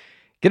charge.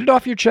 Get it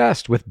off your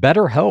chest with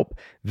BetterHelp.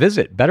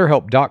 Visit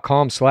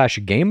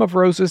BetterHelp.com/Game of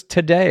Roses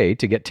today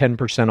to get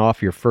 10%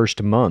 off your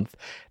first month.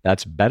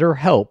 That's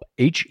BetterHelp,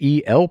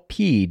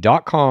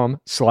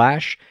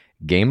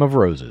 HELP.com/Game of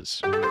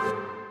Roses.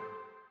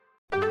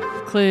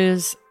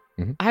 Clues.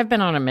 I've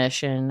been on a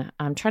mission.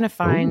 I'm trying to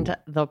find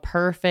the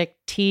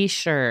perfect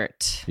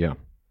t-shirt. Yeah.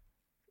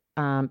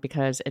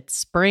 Because it's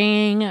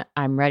spring.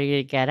 I'm ready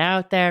to get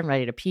out there. I'm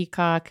ready to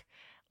peacock.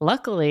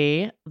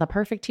 Luckily, the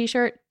perfect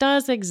t-shirt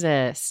does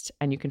exist,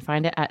 and you can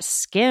find it at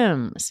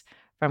Skims.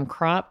 From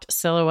cropped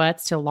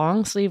silhouettes to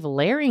long sleeve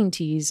layering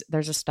tees,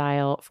 there's a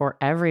style for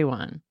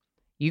everyone.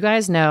 You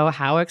guys know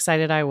how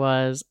excited I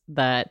was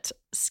that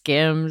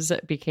Skims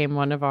became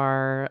one of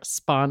our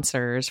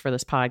sponsors for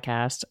this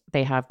podcast.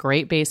 They have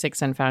great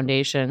basics and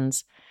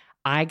foundations.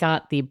 I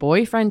got the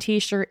boyfriend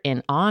t-shirt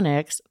in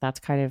onyx. That's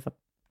kind of a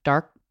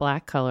dark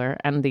black color,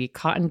 and the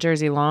cotton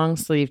jersey long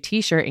sleeve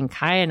t-shirt in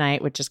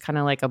kyanite, which is kind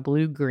of like a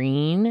blue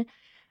green.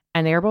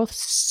 And they are both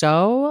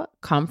so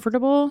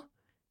comfortable.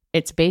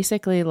 It's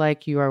basically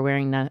like you are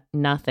wearing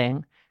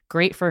nothing.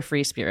 Great for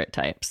free spirit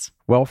types.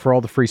 Well, for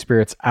all the free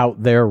spirits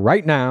out there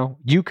right now,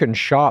 you can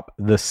shop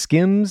the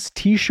Skims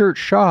t-shirt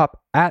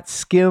shop at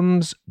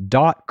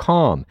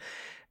skims.com.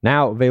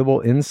 Now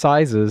available in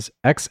sizes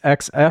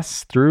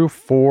XXS through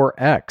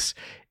 4X.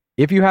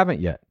 If you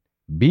haven't yet,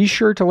 be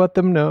sure to let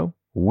them know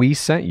we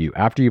sent you.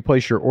 After you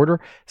place your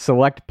order,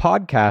 select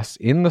podcasts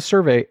in the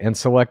survey and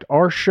select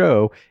our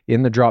show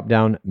in the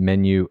drop-down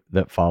menu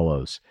that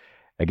follows.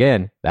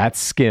 Again, that's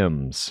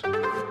Skims.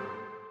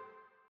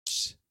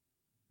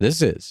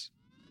 This is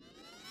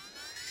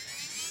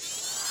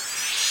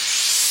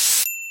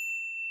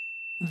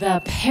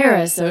The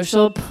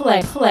parasocial play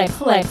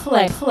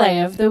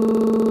of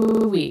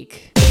the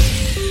week.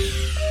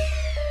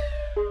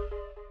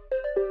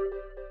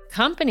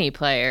 Company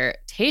player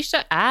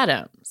Tasha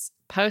Adams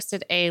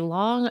posted a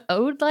long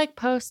ode-like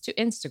post to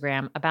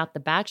Instagram about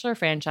the Bachelor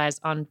franchise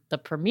on the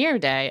premiere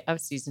day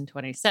of season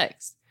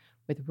 26.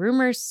 With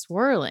rumors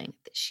swirling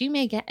that she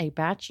may get a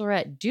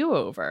Bachelorette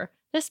do-over,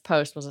 this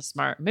post was a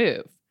smart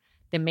move.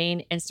 The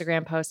main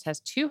Instagram post has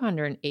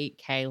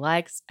 208K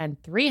likes and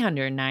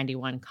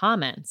 391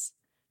 comments.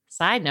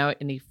 Side note,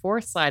 in the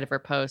fourth slide of her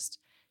post,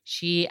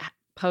 she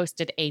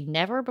posted a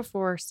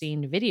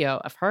never-before-seen video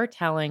of her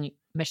telling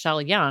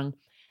Michelle Young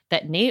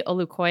that Nate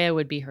Olukoya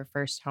would be her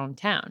first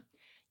hometown.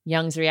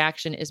 Young's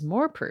reaction is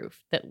more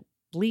proof that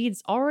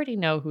leads already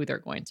know who they're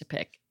going to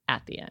pick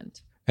at the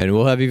end. And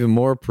we'll have even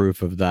more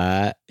proof of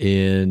that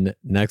in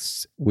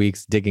next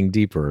week's Digging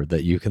Deeper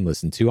that you can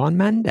listen to on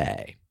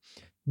Monday.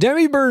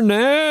 Demi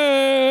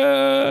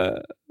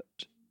Burnett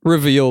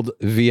revealed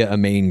via a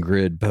main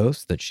grid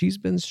post that she's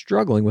been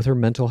struggling with her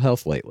mental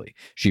health lately.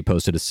 She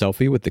posted a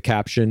selfie with the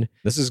caption,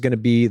 "This is going to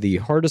be the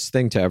hardest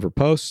thing to ever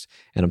post,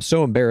 and I'm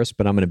so embarrassed,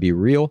 but I'm going to be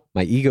real.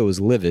 My ego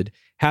is livid.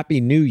 Happy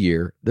New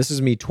Year. This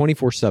is me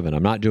 24/7.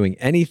 I'm not doing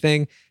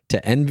anything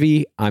to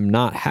envy. I'm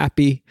not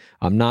happy.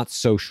 I'm not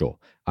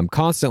social. I'm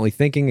constantly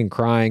thinking and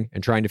crying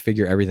and trying to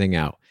figure everything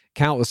out.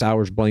 Countless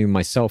hours blaming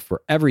myself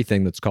for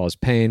everything that's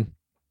caused pain.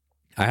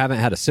 I haven't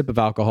had a sip of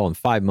alcohol in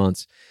 5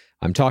 months.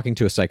 I'm talking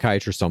to a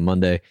psychiatrist on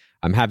Monday.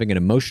 I'm having an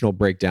emotional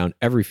breakdown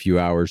every few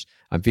hours.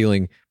 I'm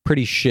feeling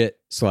pretty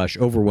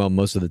shit/overwhelmed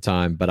most of the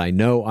time, but I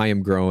know I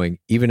am growing.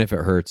 Even if it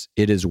hurts,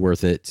 it is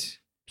worth it."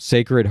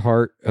 Sacred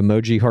heart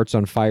emoji, hearts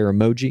on fire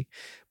emoji.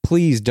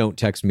 Please don't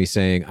text me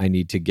saying I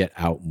need to get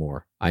out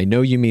more. I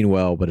know you mean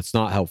well, but it's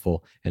not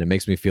helpful and it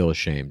makes me feel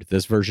ashamed.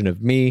 This version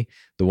of me,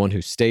 the one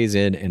who stays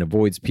in and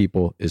avoids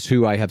people, is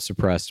who I have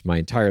suppressed my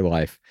entire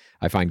life.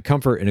 I find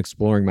comfort in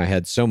exploring my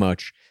head so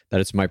much that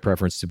it's my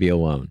preference to be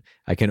alone.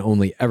 I can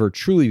only ever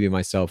truly be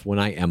myself when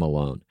I am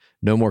alone.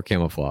 No more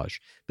camouflage.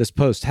 This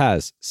post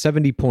has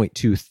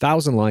 70.2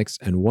 thousand likes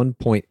and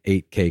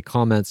 1.8K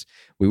comments.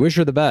 We wish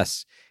her the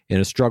best in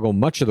a struggle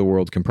much of the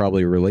world can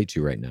probably relate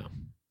to right now.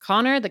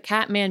 Connor the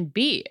Catman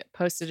B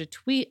posted a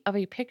tweet of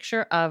a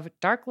picture of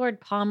Dark Lord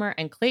Palmer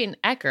and Clayton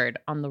Echard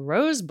on the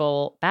Rose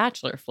Bowl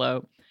Bachelor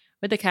float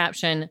with the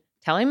caption,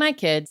 "Telling my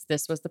kids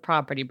this was the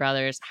Property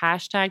Brothers,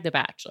 #The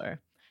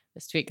Bachelor."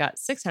 This tweet got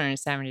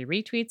 670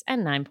 retweets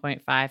and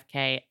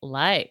 9.5K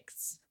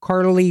likes.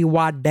 Carly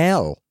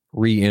Waddell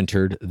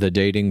re-entered the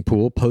dating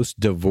pool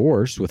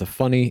post-divorce with a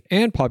funny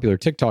and popular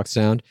TikTok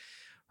sound.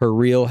 Her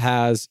reel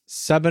has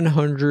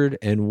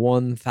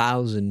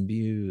 701,000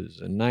 views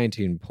and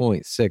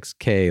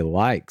 19.6K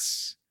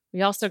likes.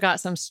 We also got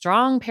some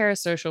strong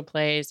parasocial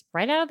plays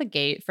right out of the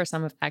gate for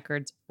some of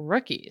Echard's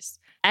rookies.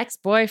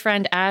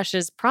 Ex-boyfriend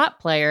Ash's prop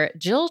player,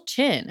 Jill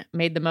Chin,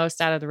 made the most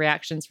out of the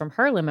reactions from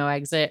her limo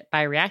exit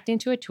by reacting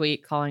to a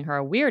tweet calling her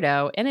a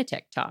weirdo in a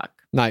TikTok.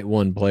 Night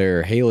 1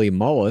 player Haley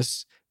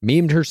Mullis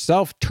memed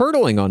herself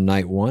turtling on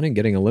Night 1 and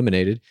getting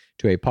eliminated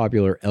to a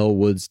popular Elle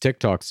Woods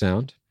TikTok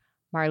sound.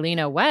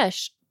 Marlena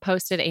Wesh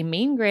posted a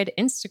main grid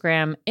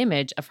Instagram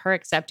image of her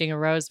accepting a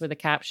rose with the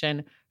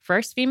caption,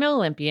 "First female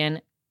Olympian,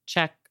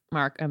 check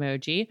mark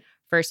emoji.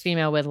 First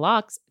female with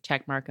locks,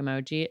 check mark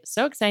emoji.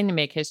 So exciting to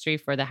make history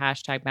for the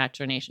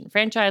 #Bachelor Nation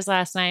franchise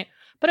last night.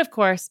 But of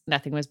course,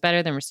 nothing was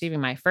better than receiving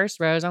my first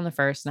rose on the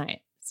first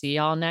night. See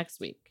y'all next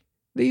week."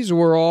 These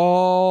were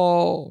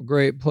all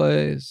great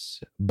plays,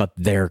 but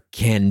there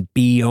can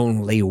be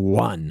only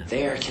one.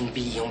 There can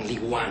be only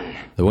one.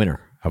 The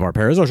winner of our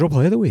Parasocial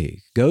Play of the Week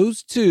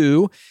goes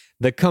to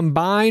the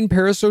combined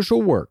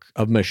parasocial work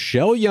of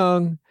Michelle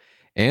Young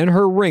and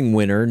her ring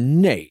winner,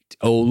 Nate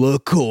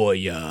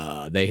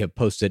Olukoya. They have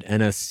posted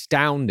an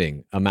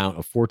astounding amount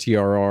of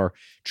 4TRR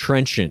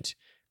trenchant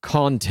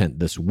content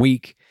this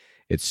week.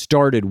 It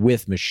started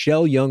with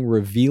Michelle Young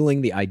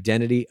revealing the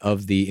identity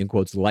of the, in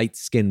quotes,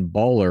 light-skinned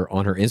baller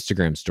on her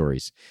Instagram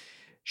stories.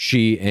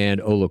 She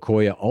and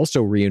Olukoya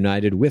also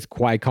reunited with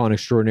QuiCon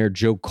extraordinaire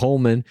Joe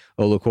Coleman.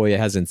 Olukoya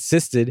has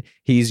insisted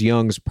he's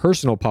Young's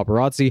personal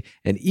paparazzi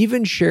and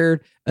even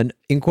shared an,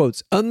 in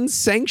quotes,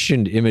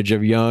 unsanctioned image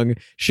of Young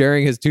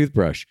sharing his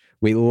toothbrush.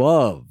 We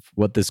love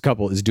what this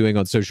couple is doing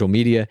on social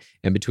media,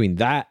 and between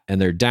that and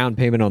their down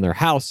payment on their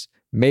house,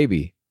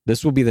 maybe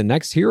this will be the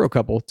next hero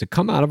couple to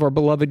come out of our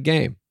beloved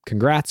game.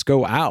 Congrats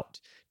go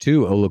out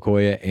to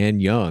Olukoya and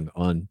Young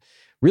on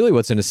really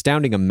what's an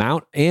astounding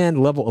amount and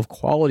level of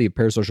quality of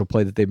parasocial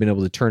play that they've been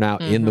able to turn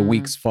out in the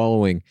weeks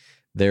following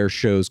their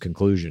show's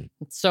conclusion.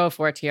 It's so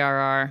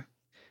 4TRR.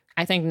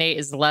 I think Nate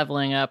is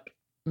leveling up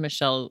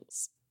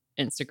Michelle's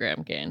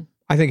Instagram game.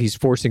 I think he's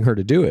forcing her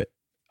to do it.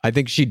 I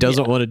think she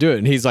doesn't want to do it.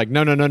 And he's like,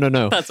 no.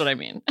 That's what I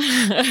mean.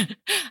 I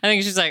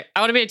think she's like,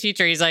 I want to be a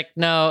teacher. He's like,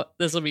 no,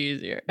 this will be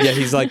easier. Yeah,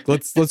 he's like,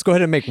 let's go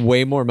ahead and make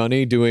way more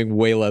money doing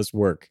way less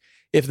work,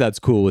 if that's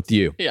cool with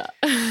you. Yeah.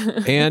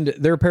 And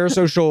their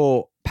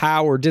parasocial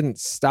power didn't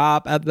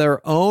stop at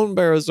their own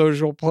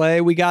parasocial play.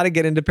 We got to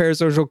get into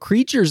parasocial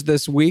creatures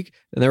this week.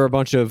 And there were a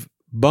bunch of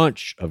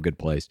good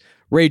plays.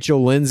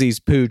 Rachel Lindsay's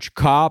pooch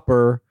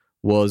Copper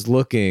was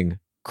looking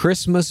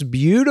Christmas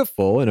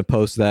beautiful in a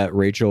post that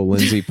Rachel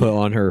Lindsay put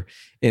on her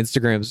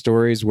Instagram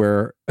stories,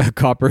 where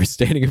Copper is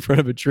standing in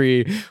front of a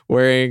tree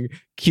wearing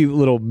cute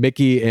little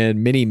Mickey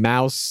and Minnie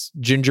Mouse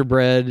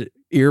gingerbread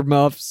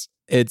earmuffs.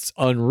 It's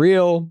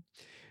unreal.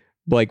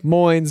 Blake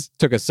Moynes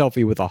took a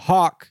selfie with a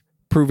hawk,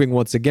 proving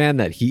once again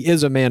that he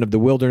is a man of the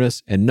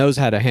wilderness and knows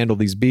how to handle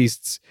these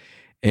beasts.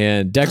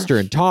 And Dexter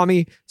and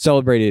Tommy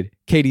celebrated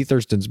Katie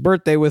Thurston's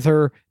birthday with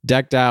her,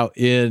 decked out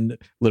in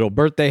little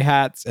birthday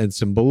hats and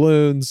some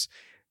balloons.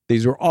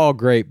 These were all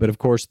great, but of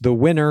course, the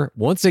winner,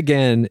 once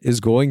again, is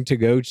going to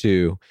go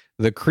to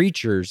the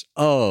creatures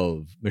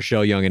of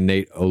Michelle Young and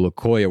Nate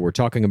Olukoya. We're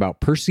talking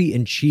about Percy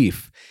and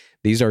Chief.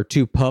 These are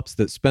two pups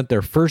that spent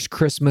their first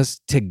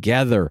Christmas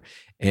together.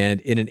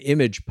 And in an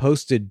image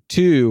posted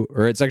to,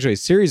 or it's actually a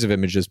series of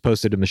images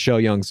posted to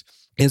Michelle Young's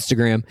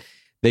Instagram,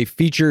 they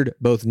featured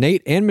both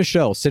Nate and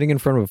Michelle sitting in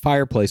front of a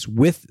fireplace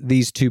with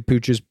these two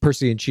pooches,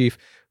 Percy and Chief,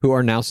 who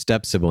are now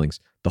step siblings.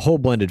 The whole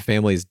blended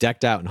family is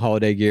decked out in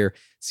holiday gear,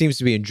 seems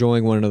to be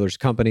enjoying one another's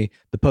company.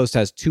 The post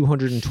has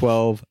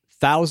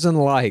 212,000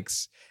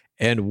 likes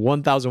and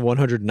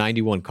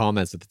 1,191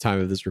 comments at the time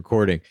of this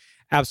recording.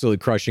 Absolutely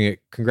crushing it.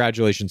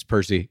 Congratulations,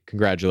 Percy.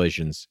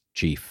 Congratulations,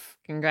 Chief.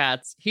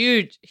 Congrats.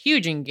 Huge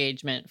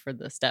engagement for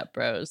the Step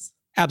Bros.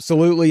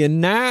 Absolutely.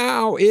 And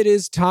now it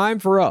is time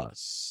for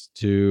us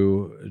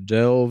to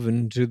delve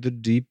into the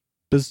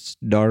deepest,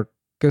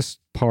 darkest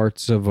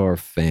parts of our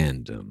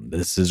fandom.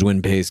 This is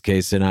when Pace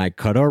Case and I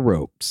cut our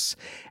ropes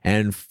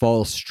and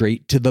fall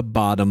straight to the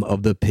bottom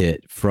of the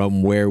pit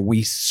from where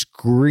we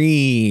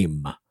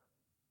scream.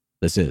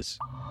 This is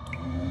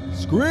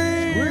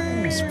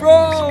Screams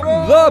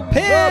from the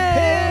Pit!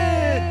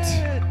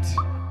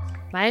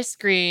 My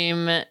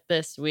scream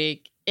this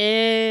week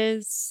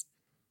is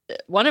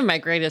one of my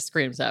greatest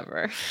screams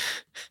ever.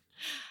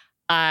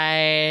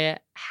 I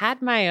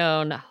had my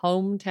own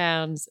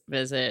hometowns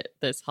visit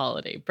this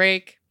holiday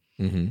break.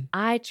 Mm-hmm.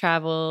 I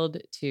traveled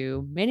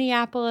to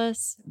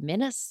Minneapolis,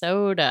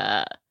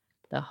 Minnesota,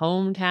 the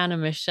hometown of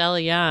Michelle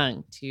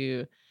Young,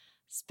 to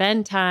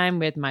spend time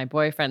with my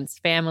boyfriend's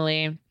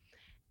family.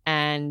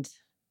 And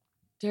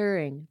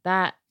during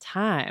that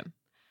time,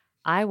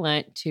 I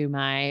went to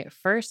my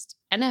first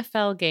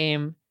NFL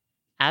game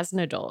as an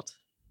adult,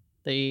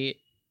 the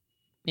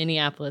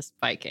Minneapolis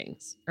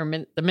Vikings, or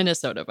the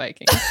Minnesota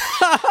Vikings.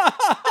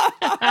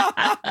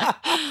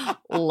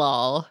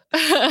 Lol.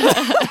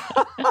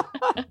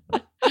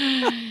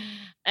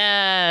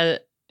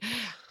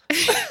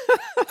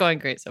 Going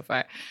great so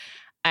far.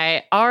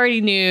 I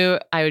already knew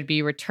I would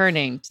be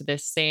returning to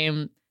this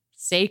same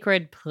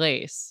sacred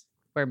place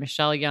where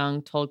Michelle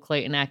Young told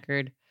Clayton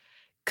Echard,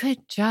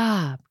 "Good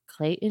job,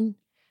 Clayton,"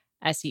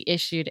 as he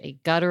issued a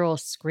guttural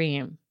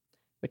scream,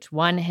 which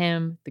won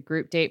him the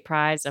group date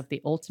prize of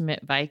the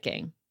Ultimate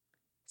Viking.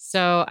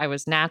 So I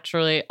was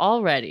naturally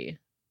already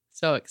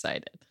so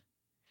excited.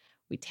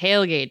 We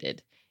tailgated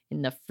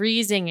in the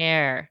freezing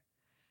air,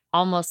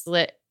 almost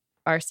lit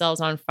ourselves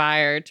on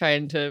fire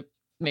trying to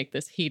make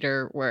this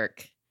heater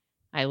work.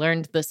 I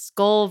learned the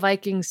Skull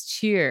Vikings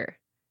cheer.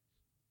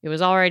 It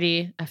was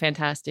already a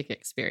fantastic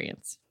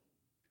experience.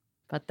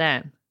 But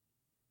then,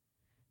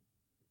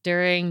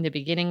 during the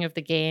beginning of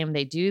the game,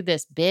 they do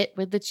this bit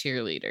with the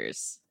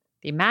cheerleaders.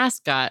 The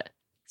mascot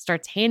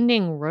starts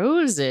handing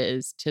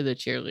roses to the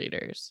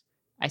cheerleaders.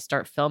 I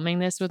start filming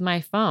this with my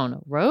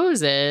phone.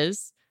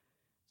 Roses?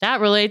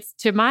 That relates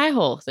to my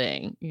whole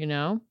thing, you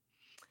know?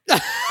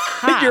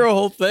 Your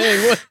whole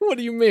thing? What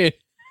do you mean?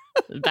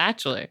 The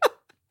Bachelor.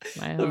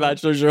 The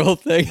Bachelor's your whole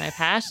thing? My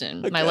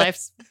passion. Okay.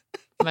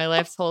 My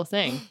life's whole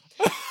thing.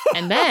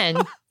 And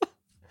then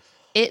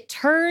it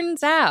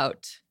turns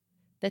out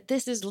that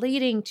this is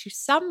leading to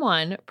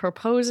someone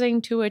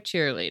proposing to a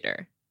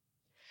cheerleader.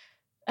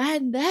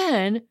 And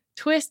then,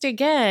 twist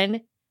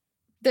again,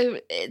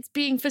 it's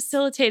being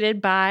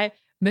facilitated by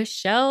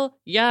Michelle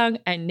Young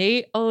and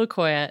Nate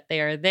Olukoya.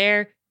 They are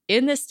there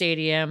in the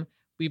stadium.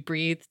 We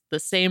breathed the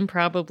same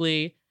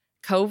probably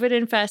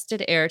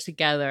COVID-infested air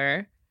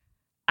together.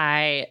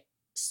 I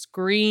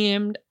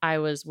screamed. I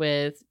was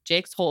with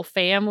Jake's whole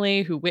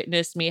family, who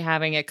witnessed me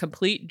having a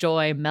complete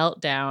joy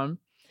meltdown.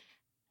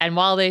 And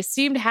while they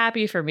seemed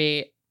happy for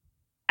me,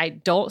 I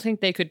don't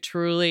think they could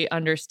truly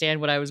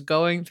understand what I was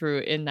going through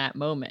in that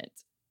moment.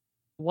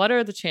 What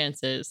are the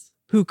chances?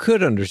 Who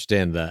could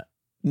understand that?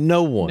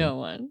 No one. No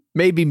one.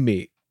 Maybe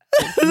me.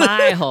 It's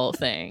my whole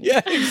thing.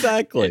 Yeah,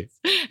 exactly.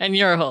 And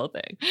your whole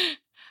thing.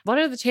 What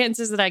are the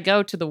chances that I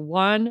go to the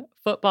one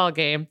football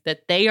game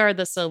that they are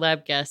the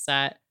celeb guests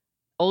at,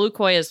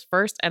 Olukoya's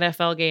first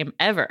NFL game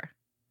ever?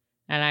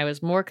 And I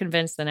was more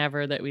convinced than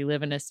ever that we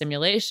live in a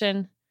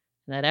simulation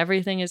and that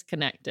everything is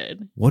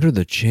connected. What are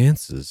the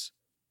chances?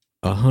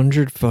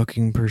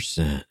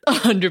 100%.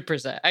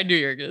 100%. I knew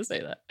you were going to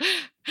say that.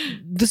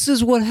 This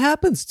is what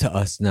happens to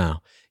us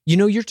now. You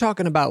know, you're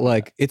talking about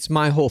like, it's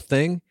my whole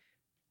thing.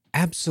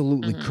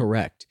 Absolutely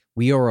correct.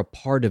 We are a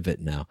part of it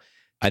now.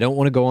 I don't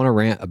want to go on a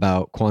rant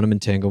about quantum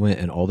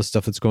entanglement and all the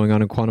stuff that's going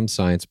on in quantum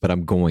science, but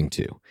I'm going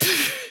to.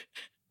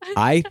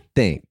 I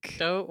think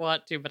Don't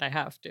want to, but I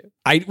have to.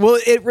 well,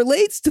 it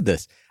relates to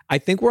this. I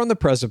think we're on the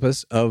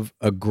precipice of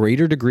a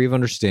greater degree of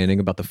understanding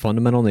about the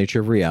fundamental nature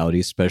of reality,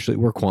 especially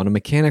where quantum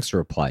mechanics are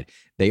applied.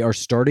 They are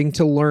starting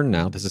to learn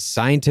now, this is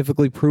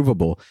scientifically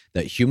provable,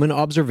 that human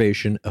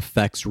observation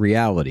affects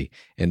reality,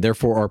 and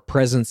therefore our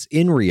presence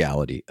in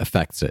reality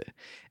affects it.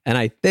 And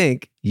I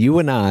think you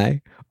and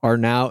I are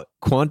now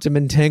quantum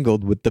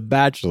entangled with The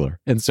Bachelor.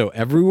 And so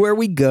everywhere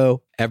we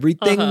go,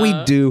 everything we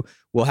do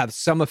will have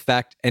some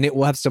effect, and it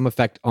will have some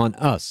effect on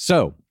us.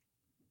 So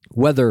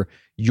whether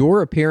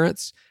your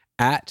appearance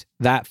at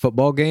that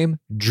football game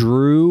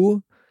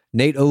drew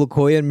Nate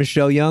Olukoya and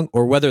Michelle Young,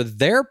 or whether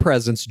their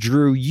presence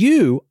drew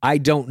you, I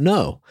don't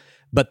know.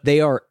 But they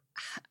are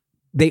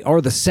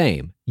the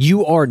same.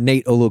 You are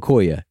Nate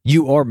Olukoya.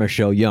 You are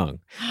Michelle Young.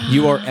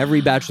 You are every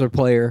Bachelor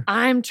player.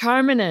 I'm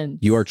Charminance.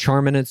 You are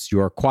Charminance.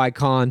 You are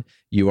Qui-Con.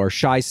 You are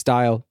Shy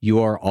Style.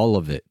 You are all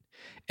of it.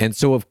 And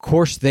so, of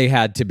course, they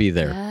had to be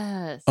there.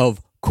 Yes.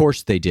 Of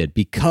course they did,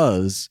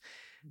 because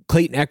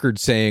Clayton Echard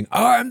saying,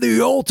 "I'm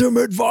the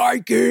ultimate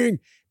Viking,"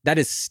 that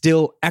is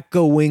still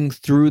echoing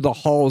through the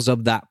halls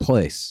of that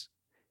place.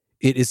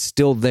 It is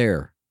still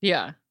there.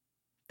 Yeah.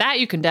 That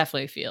you can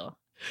definitely feel.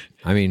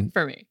 I mean,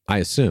 for me, I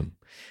assume.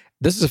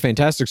 This is a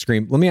fantastic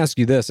scream. Let me ask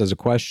you this as a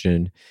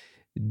question.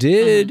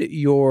 Did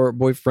your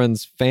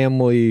boyfriend's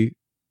family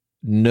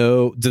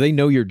do they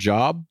know your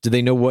job? Do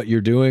they know what you're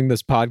doing,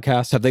 this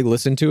podcast? Have they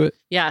listened to it?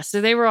 Yeah. So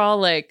they were all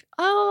like,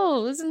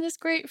 "Oh, isn't this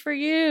great for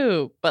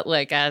you?" But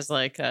like as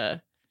like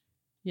a,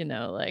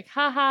 like,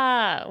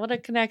 haha, what a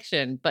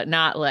connection. But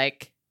not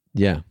like,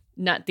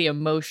 not the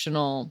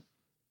emotional,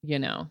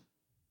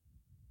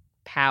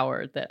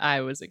 power that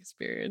I was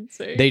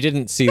experiencing. They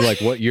didn't see like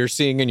what you're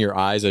seeing in your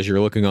eyes as you're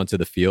looking onto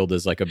the field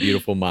as like a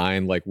beautiful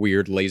mind, like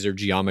weird laser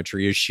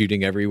geometry is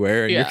shooting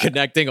everywhere and you're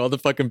connecting all the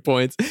fucking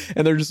points.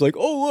 And they're just like,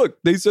 "Oh, look,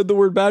 they said the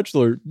word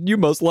Bachelor. You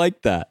must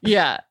like that."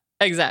 Yeah,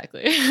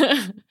 exactly.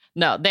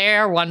 No, they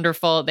are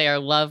wonderful. They are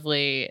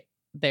lovely.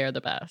 They are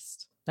the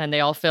best. And they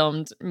all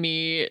filmed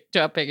me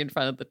jumping in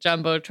front of the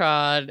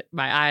Jumbotron,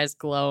 my eyes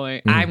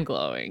glowing. I'm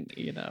glowing,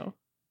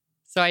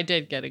 So I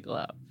did get a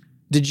glow.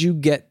 Did you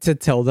get to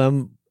tell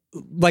them,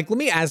 like, let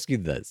me ask you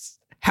this.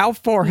 How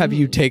far have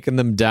you taken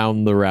them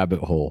down the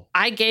rabbit hole?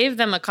 I gave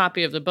them a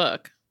copy of the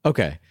book.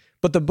 Okay.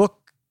 But the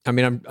book, I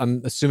mean,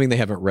 I'm assuming they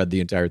haven't read the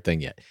entire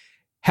thing yet.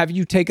 Have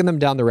you taken them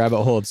down the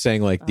rabbit hole of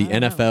saying like the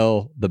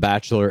NFL, The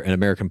Bachelor, and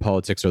American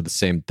politics are the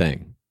same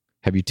thing?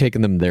 Have you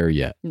taken them there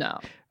yet? No.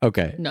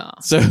 Okay. No.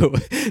 So,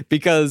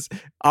 because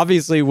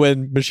obviously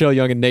when Michelle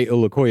Young and Nate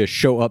Olukoya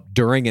show up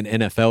during an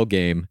NFL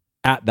game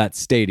at that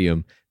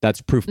stadium,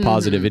 that's proof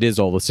positive it is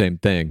all the same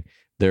thing.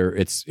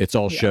 It's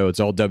all show, it's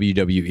all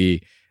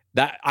WWE.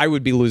 That I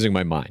would be losing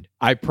my mind.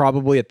 I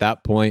probably at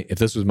that point, if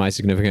this was my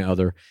significant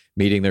other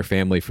meeting their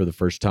family for the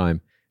first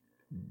time,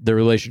 the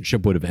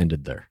relationship would have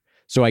ended there.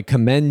 So I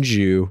commend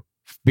you,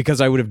 because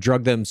I would have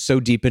drugged them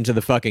so deep into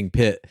the fucking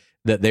pit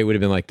that they would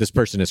have been like, "This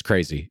person is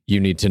crazy. You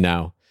need to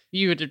now."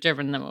 You would have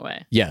driven them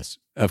away. Yes,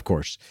 of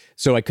course.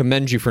 So I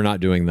commend you for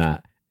not doing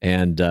that.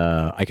 And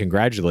I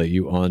congratulate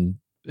you on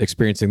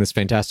experiencing this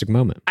fantastic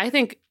moment. I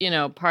think,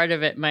 part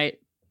of it might,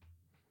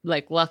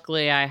 like,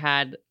 luckily I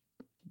had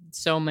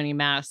so many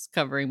masks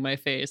covering my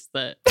face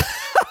that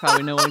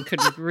probably no one could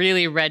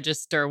really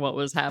register what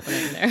was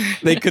happening there.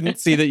 They couldn't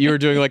see that you were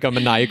doing like a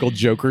maniacal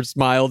Joker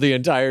smile the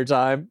entire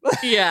time.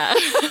 Yeah.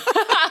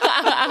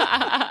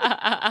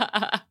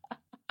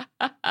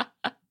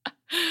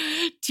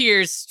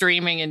 Tears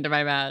streaming into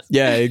my mask.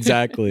 Yeah,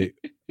 exactly.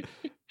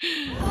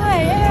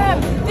 I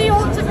am the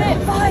ultimate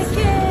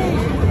Viking!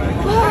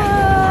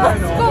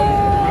 Let's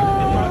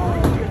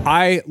go!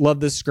 I love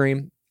this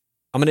scream.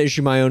 I'm going to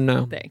issue my own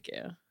now. Thank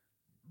you.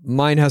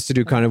 Mine has to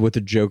do kind of with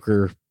the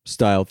Joker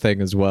style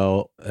thing as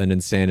well, an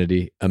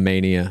insanity, a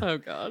mania. Oh,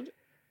 God.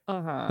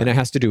 Uh-huh. And it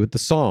has to do with the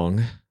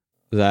song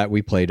that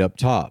we played up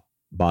top,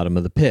 Bottom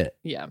of the Pit.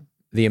 Yeah.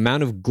 The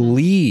amount of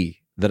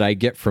glee that I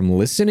get from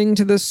listening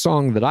to this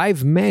song that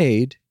I've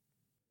made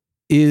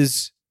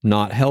is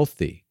not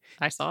healthy.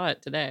 I saw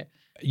it today.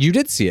 You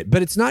did see it,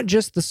 but it's not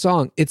just the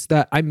song. It's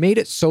that I made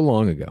it so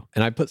long ago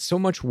and I put so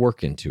much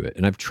work into it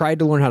and I've tried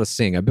to learn how to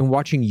sing. I've been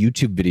watching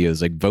YouTube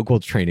videos, like vocal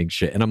training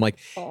shit. And I'm like,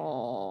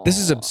 this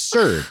is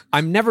absurd.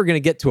 I'm never going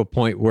to get to a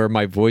point where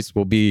my voice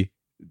will be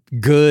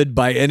good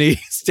by any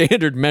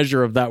standard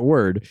measure of that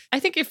word. I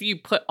think if you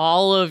put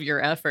all of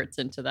your efforts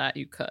into that,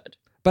 you could.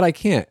 But I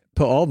can't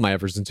put all of my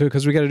efforts into it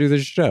because we got to do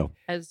this show.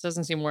 It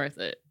doesn't seem worth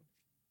it.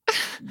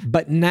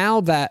 But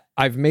now that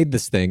I've made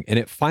this thing and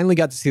it finally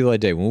got to see the light of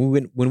day,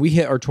 when we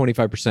hit our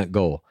 25%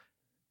 goal,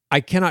 I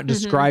cannot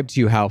describe to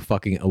you how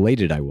fucking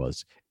elated I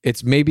was.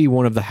 It's maybe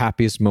one of the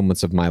happiest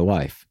moments of my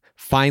life.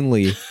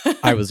 Finally,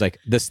 I was like,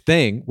 this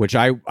thing, which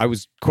I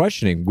was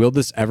questioning, will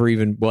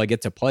I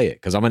get to play it?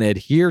 Because I'm going to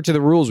adhere to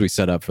the rules we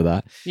set up for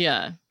that.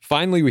 Yeah.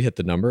 Finally, we hit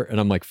the number and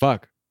I'm like,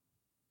 fuck,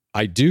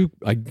 I do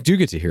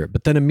get to hear it.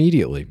 But then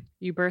immediately,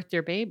 You birthed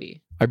your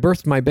baby. I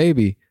birthed my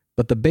baby,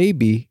 but the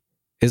baby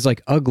is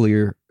like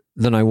uglier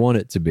than I want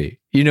it to be.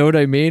 You know what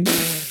I mean?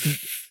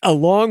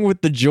 along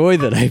with the joy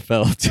that I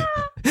felt,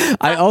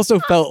 I also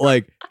felt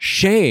like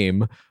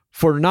shame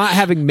for not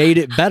having made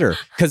it better.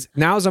 Because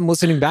now as I'm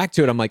listening back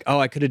to it, I'm like, oh,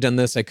 I could have done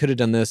this. I could have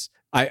done this.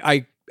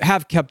 I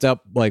have kept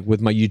up like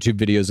with my YouTube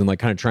videos and like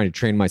kind of trying to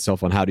train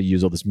myself on how to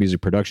use all this music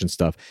production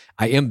stuff.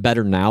 I am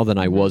better now than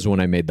I was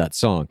when I made that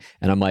song.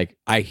 And I'm like,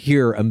 I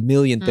hear a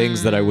million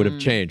things that I would have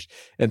changed.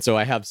 And so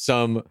I have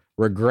some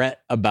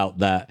regret about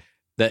that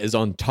is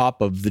on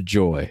top of the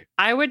joy.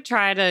 I would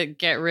try to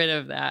get rid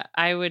of that.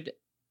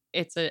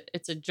 It's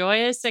a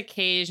joyous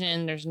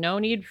occasion. There's no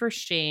need for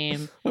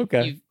shame.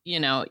 Okay.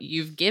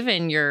 You've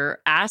given your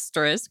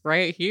asterisk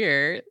right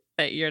here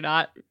that you're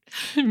not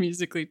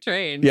musically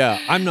trained. Yeah,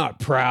 I'm not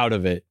proud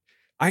of it.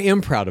 I am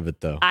proud of it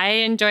though. I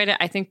enjoyed it.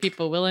 I think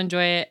people will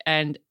enjoy it.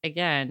 And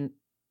again,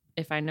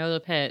 if I know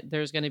the pit,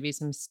 there's going to be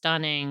some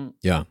stunning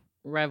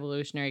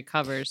revolutionary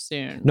covers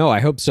soon. No, I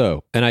hope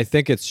so. And I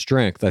think it's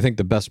strength. I think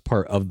the best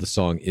part of the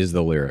song is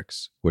the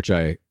lyrics, which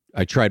I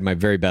tried my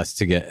very best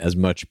to get as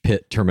much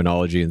pit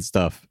terminology and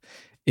stuff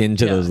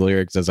into those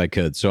lyrics as I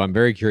could. So I'm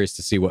very curious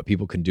to see what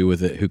people can do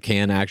with it who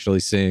can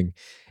actually sing.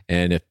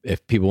 And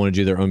if people want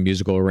to do their own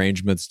musical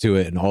arrangements to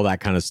it and all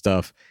that kind of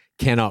stuff,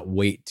 cannot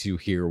wait to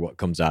hear what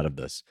comes out of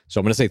this. So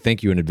I'm going to say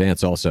thank you in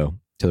advance also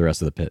to the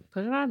rest of the pit.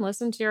 Put it on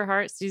Listen to Your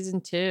Heart Season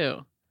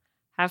 2.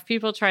 Have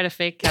people try to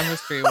fake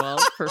chemistry while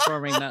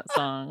performing that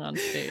song on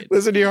stage.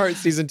 Listen to Your Heart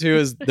Season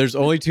 2 there's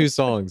only 2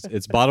 songs.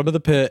 It's Bottom of the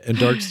Pit and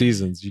Dark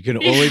Seasons. You can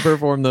only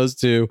perform those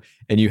 2,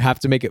 and you have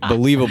to make it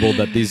believable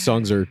that these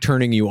songs are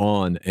turning you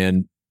on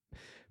and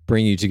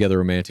bringing you together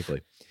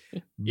romantically.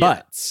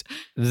 But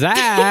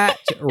that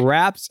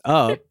wraps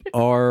up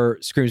our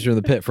Screams from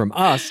the Pit from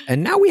us.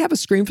 And now we have a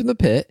Scream from the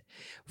Pit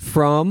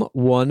from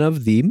one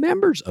of the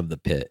members of the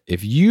pit.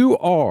 If you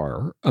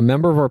are a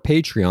member of our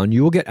Patreon,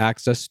 you will get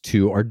access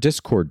to our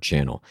Discord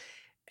channel.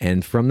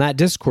 And from that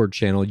Discord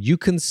channel, you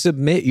can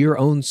submit your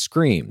own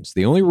screams.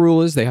 The only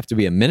rule is they have to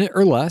be a minute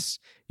or less.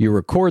 You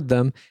record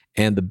them,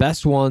 and the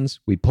best ones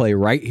we play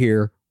right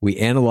here. We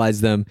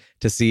analyze them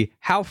to see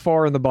how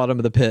far in the bottom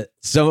of the pit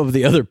some of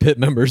the other pit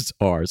members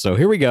are. So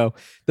here we go.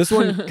 This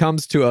one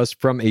comes to us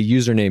from a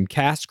user named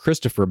Cass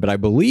Christopher, but I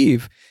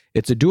believe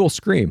it's a dual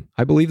scream.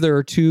 I believe there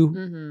are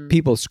 2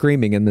 people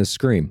screaming in this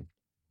scream.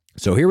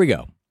 So here we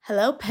go.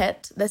 Hello,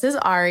 Pit. This is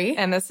Ari.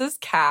 And this is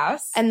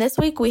Cass. And this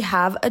week we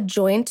have a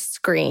joint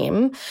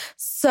scream.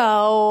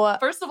 So,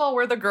 first of all,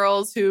 we're the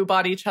girls who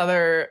bought each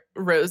other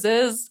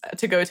roses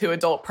to go to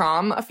adult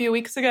prom a few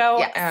weeks ago.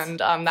 Yes.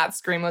 And that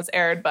scream was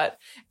aired. But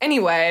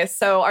anyway,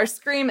 so our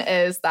scream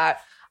is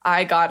that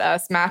I got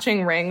us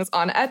matching rings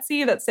on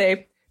Etsy that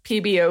say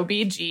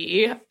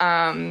PBOBG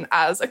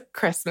as a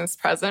Christmas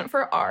present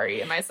for Ari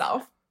and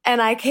myself. And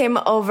I came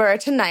over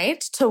tonight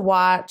to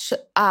watch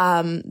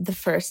the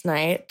first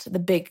night, the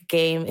big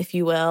game, if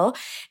you will.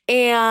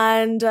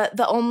 And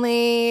the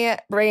only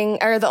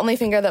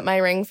finger that my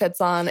ring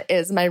fits on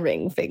is my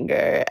ring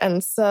finger.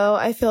 And so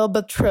I feel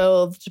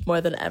betrothed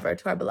more than ever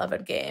to our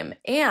beloved game.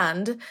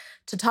 And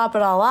to top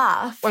it all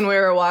off, when we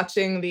were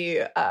watching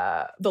the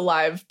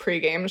live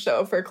pregame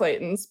show for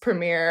Clayton's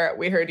premiere,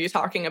 we heard you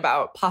talking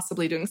about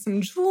possibly doing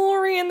some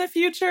jewelry in the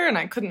future. And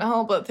I couldn't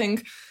help but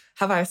think,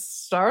 have I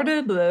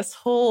started this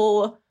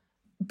whole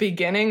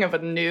beginning of a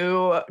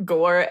new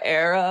gore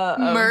era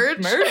of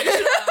merch?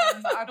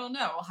 I don't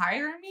know.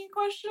 Hire me? ?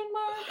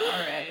 All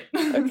right.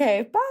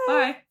 Okay, bye.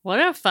 Bye. What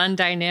a fun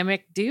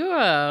dynamic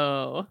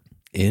duo.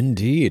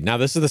 Indeed. Now,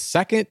 this is the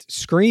second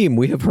scream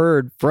we have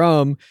heard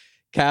from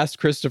Cass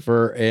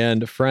Christopher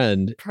and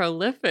friend.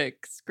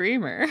 Prolific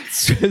screamer.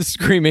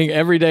 Screaming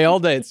every day, all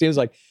day, it seems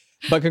like.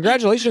 But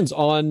congratulations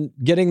on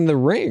getting the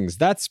rings.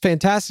 That's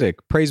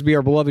fantastic. Praise be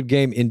our beloved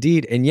game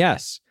indeed. And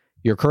yes,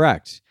 you're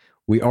correct.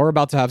 We are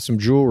about to have some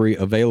jewelry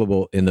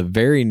available in the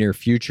very near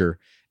future.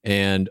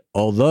 And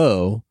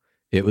although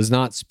it was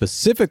not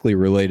specifically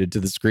related to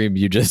the scream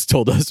you just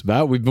told us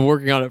about, we've been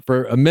working on it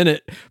for a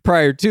minute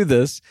prior to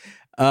this.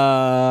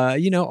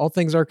 All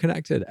things are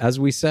connected. As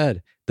we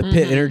said, the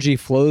pit energy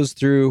flows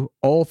through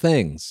all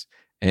things.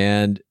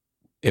 And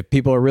if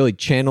people are really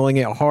channeling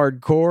it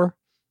hardcore,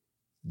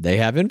 they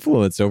have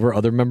influence over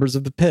other members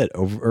of the pit,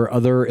 over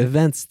other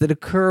events that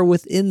occur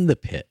within the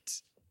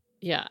pit.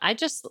 Yeah, I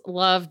just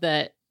love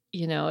that,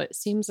 it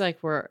seems like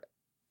we're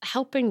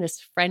helping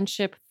this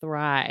friendship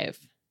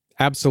thrive.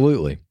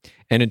 Absolutely.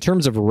 And in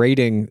terms of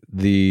rating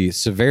the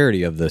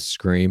severity of this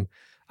scream,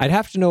 I'd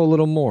have to know a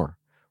little more.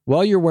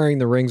 While you're wearing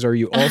the rings, are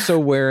you also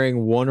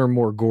wearing one or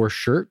more gore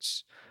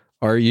shirts?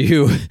 Are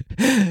you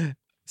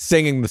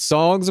singing the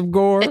songs of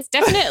gore? It's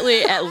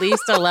definitely at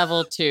least a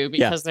level 2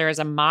 because there is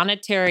a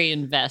monetary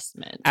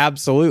investment.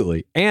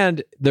 Absolutely.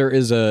 And there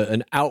is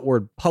an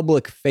outward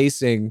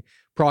public-facing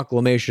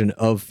proclamation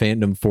of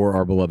fandom for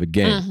our beloved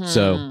game.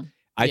 So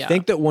I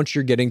think that once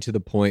you're getting to the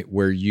point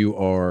where you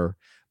are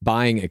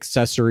buying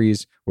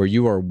accessories, where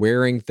you are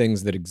wearing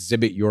things that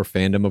exhibit your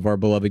fandom of our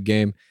beloved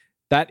game,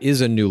 that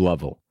is a new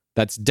level.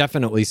 That's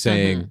definitely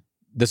saying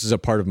this is a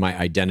part of my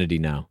identity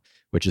now,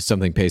 which is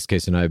something Pace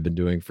Case and I have been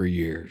doing for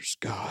years.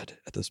 God,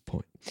 at this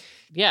point.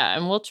 Yeah,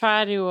 and we'll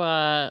try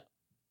to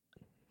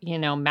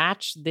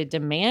match the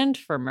demand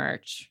for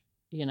merch,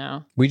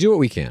 We do what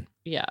we can.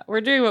 Yeah,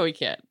 we're doing what we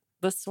can.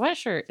 The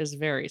sweatshirt is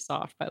very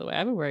soft, by the way.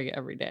 I've been wearing it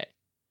every day.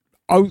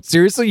 Oh,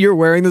 seriously? You're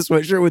wearing the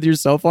sweatshirt with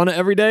yourself on it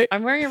every day?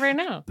 I'm wearing it right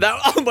now.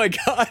 Oh my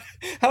God.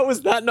 How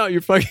is that not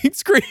your fucking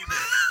scream?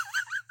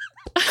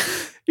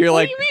 You're What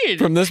like, do you mean?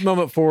 from this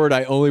moment forward,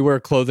 I only wear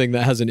clothing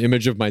that has an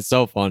image of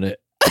myself on it.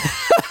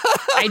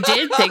 I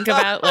did think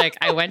about,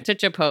 I went to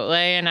Chipotle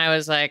and I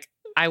was like,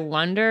 I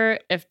wonder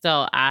if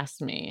they'll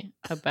ask me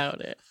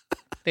about it.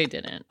 They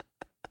didn't.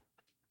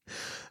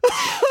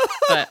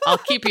 But I'll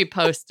keep you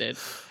posted.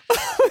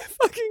 Oh my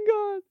fucking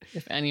God.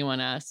 If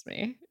anyone asks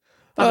me.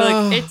 I'll be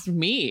like, it's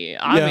me,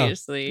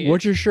 obviously. Yeah.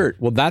 What's your shirt?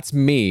 Well, that's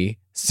me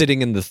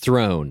sitting in the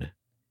throne.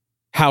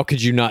 How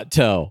could you not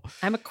tell?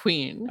 I'm a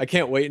queen. I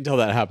can't wait until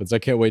that happens. I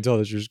can't wait until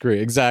that's your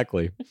screen.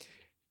 Exactly.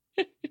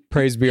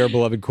 Praise be our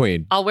beloved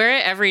queen. I'll wear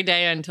it every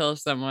day until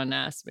someone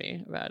asks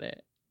me about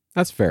it.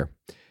 That's fair.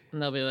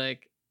 And they'll be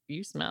like,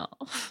 you smell.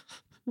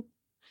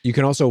 You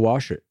can also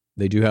wash it.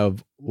 They do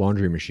have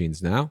laundry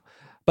machines now.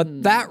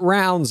 But that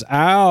rounds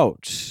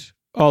out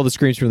all the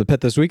screams from the pit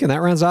this week, and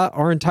that rounds out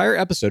our entire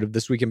episode of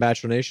This Week in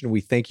Bachelor Nation.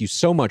 We thank you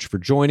so much for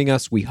joining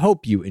us. We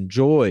hope you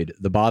enjoyed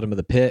the bottom of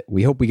the pit.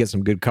 We hope we get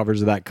some good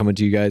covers of that coming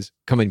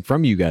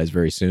from you guys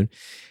very soon.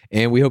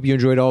 And we hope you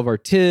enjoyed all of our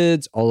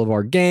TIDs, all of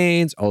our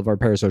gains, all of our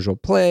parasocial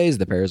plays,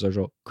 the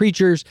parasocial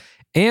creatures.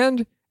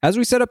 And as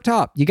we said up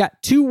top, you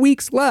got 2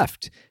 weeks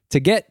left to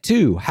get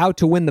to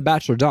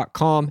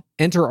howtowinthebachelor.com.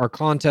 Enter our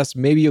contest.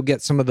 Maybe you'll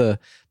get some of the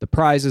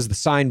prizes, the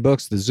signed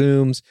books, the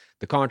Zooms,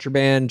 the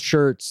contraband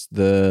shirts,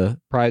 the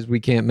prize we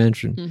can't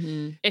mention.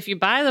 Mm-hmm. If you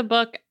buy the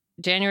book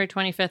January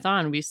 25th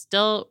on,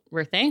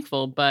 we're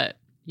thankful, but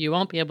you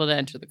won't be able to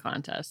enter the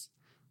contest.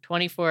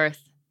 24th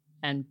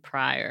and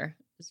prior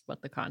is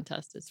what the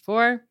contest is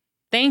for.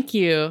 Thank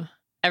you,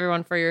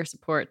 everyone, for your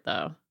support,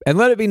 though. And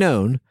let it be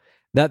known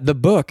that the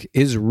book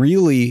is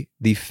really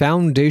the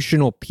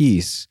foundational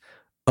piece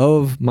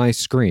of my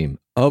scream,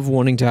 of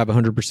wanting to have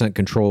 100%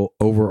 control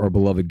over our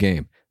beloved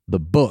game. The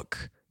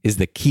book is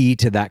the key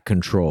to that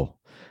control,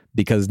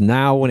 because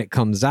now when it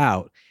comes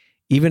out,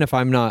 even if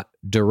I'm not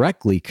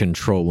directly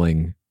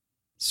controlling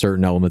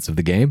certain elements of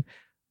the game,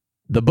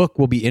 the book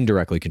will be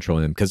indirectly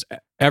controlling them, because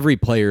every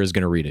player is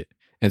going to read it.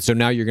 And so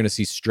now you're going to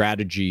see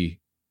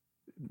strategy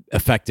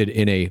affected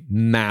in a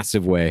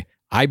massive way.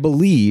 I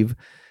believe,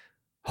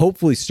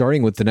 hopefully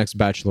starting with the next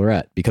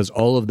Bachelorette, because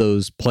all of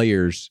those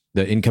players,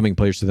 the incoming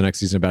players to the next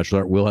season of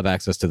Bachelorette, will have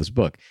access to this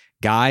book.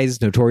 Guys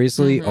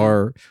notoriously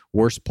are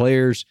worse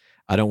players.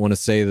 I don't want to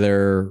say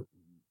they're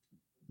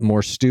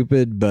more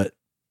stupid, but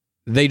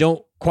they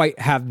don't quite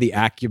have the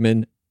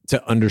acumen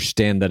to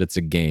understand that it's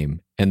a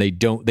game. And they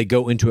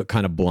go into it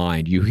kind of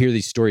blind. You hear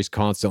these stories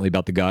constantly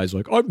about the guys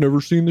like, I've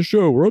never seen the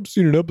show, or I've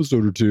seen an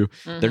episode or two.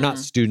 They're not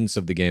students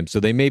of the game. So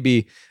they may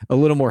be a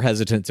little more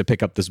hesitant to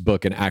pick up this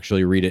book and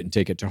actually read it and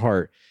take it to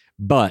heart.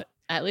 But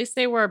at least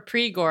they were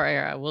pre-Gore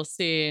era. We'll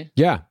see.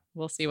 Yeah.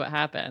 We'll see what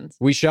happens.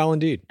 We shall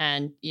indeed.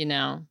 And,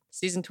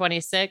 season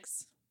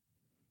 26,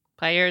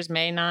 players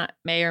may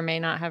or may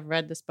not have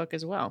read this book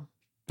as well.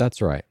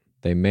 That's right.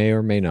 They may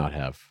or may not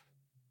have.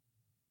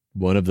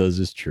 One of those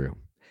is true.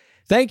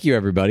 Thank you,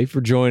 everybody, for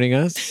joining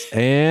us.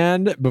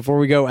 And before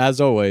we go,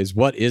 as always,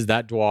 what is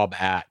that dwab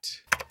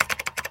at?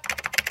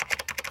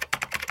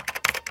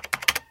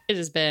 It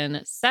has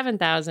been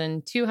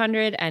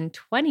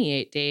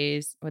 7,228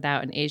 days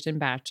without an Asian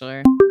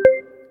bachelor.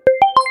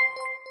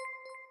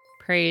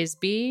 Praise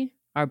be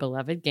our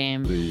beloved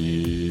game.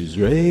 Please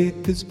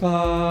rate this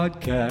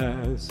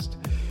podcast.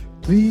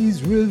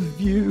 Please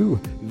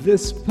review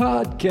this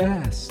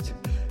podcast.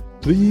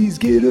 Please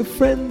get a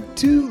friend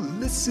to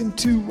listen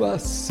to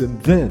us,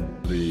 and then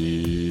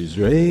please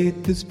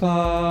rate this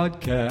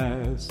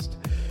podcast.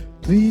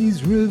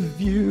 Please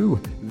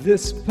review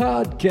this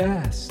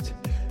podcast.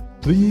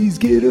 Please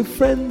get a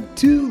friend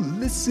to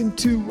listen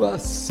to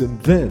us,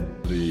 and then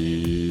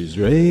please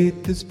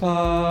rate this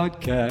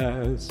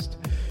podcast.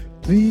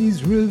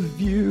 Please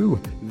review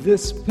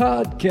this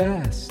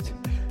podcast.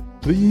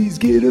 Please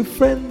get a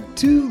friend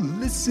to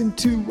listen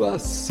to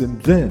us,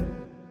 and then.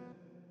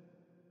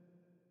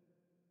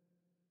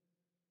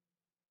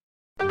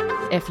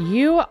 If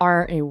you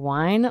are a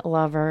wine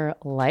lover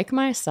like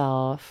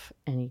myself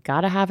and you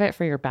got to have it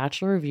for your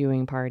bachelor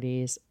reviewing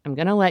parties, I'm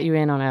going to let you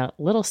in on a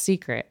little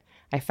secret.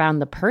 I found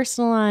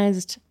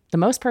the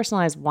most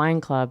personalized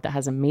wine club that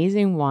has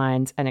amazing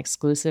wines and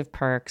exclusive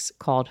perks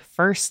called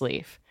First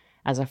Leaf.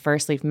 As a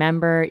First Leaf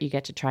member, you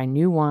get to try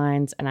new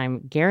wines, and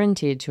I'm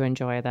guaranteed to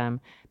enjoy them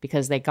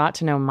because they got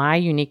to know my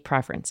unique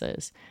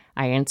preferences.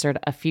 I answered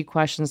a few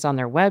questions on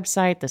their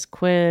website, this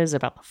quiz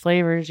about the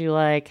flavors you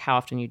like, how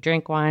often you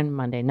drink wine,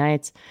 Monday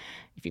nights,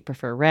 if you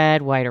prefer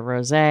red, white, or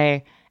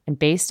rosé. And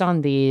based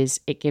on these,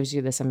 it gives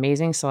you this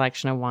amazing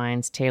selection of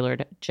wines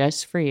tailored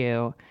just for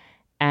you.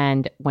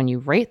 And when you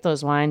rate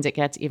those wines, it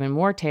gets even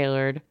more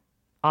tailored,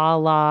 a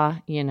la,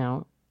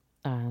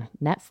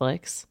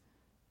 Netflix.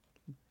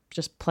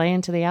 Just play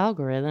into the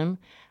algorithm.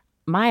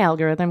 my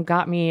algorithm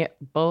got me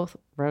both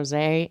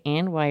rosé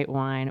and white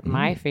wine,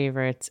 my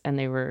favorites, and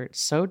they were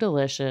so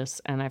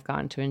delicious, and I've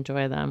gotten to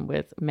enjoy them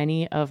with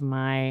many of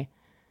my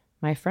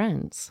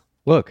friends.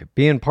 Look,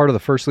 being part of the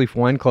First Leaf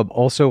Wine Club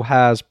also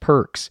has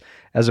perks.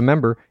 As a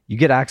member, you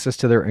get access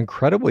to their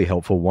incredibly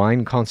helpful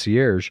wine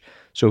concierge.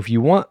 So if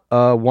you want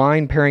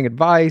wine pairing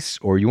advice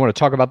or you want to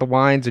talk about the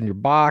wines in your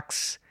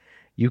box,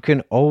 you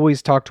can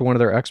always talk to one of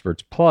their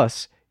experts.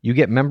 Plus, you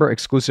get member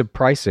exclusive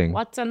pricing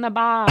What's in the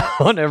box?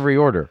 on every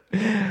order.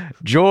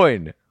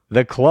 Join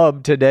the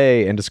club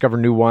today and discover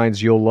new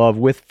wines you'll love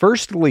with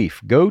First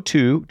Leaf. Go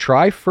to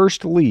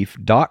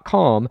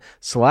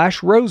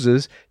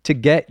tryfirstleaf.com/roses to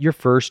get your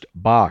first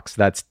box.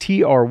 That's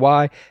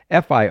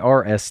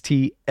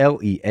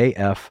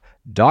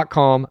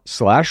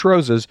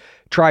tryfirstleaf.com/roses.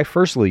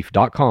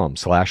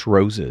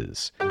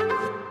 Tryfirstleaf.com/roses.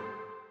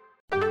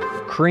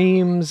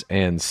 Creams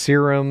and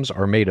serums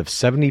are made of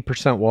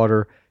 70%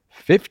 water,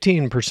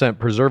 15%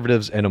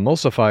 preservatives and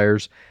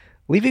emulsifiers,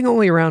 leaving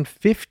only around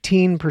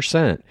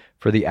 15%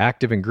 for the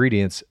active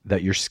ingredients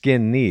that your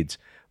skin needs.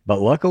 But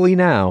luckily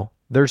now,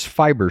 there's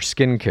Fiber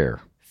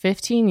Skincare.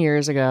 15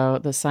 years ago,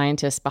 the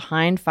scientists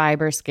behind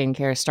Fiber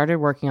Skincare started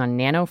working on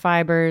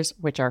nanofibers,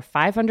 which are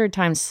 500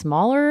 times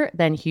smaller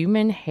than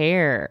human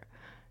hair.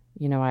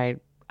 You know, I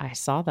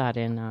saw that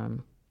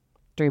in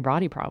Three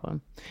Body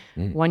Problem.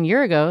 1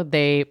 year ago,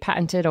 they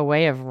patented a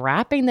way of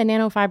wrapping the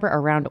nanofiber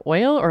around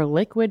oil or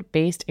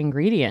liquid-based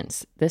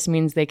ingredients. This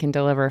means they can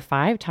deliver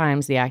 5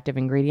 times the active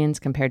ingredients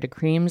compared to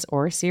creams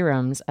or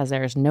serums, as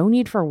there is no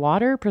need for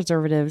water,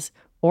 preservatives,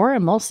 or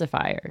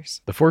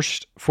emulsifiers. The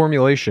first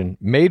formulation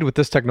made with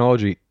this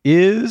technology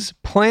is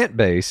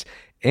plant-based,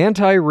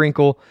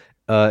 anti-wrinkle.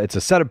 It's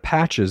a set of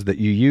patches that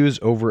you use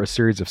over a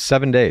series of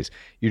 7 days.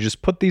 You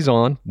just put these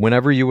on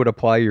whenever you would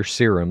apply your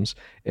serums,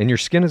 and your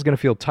skin is going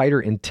to feel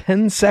tighter in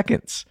 10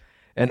 seconds.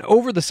 And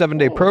over the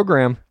 7-day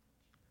program,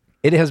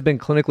 it has been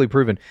clinically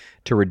proven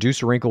to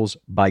reduce wrinkles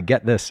by,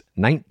 get this,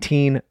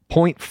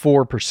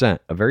 19.4%,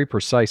 a very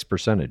precise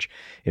percentage.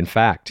 In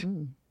fact,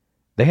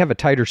 they have a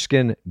tighter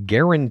skin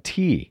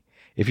guarantee.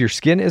 If your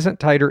skin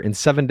isn't tighter in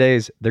 7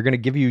 days, they're going to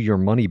give you your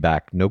money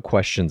back, no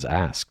questions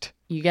asked.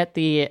 You get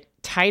the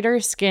tighter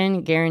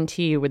skin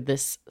guarantee with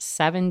this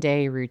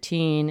 7-day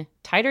routine.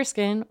 Tighter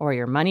skin or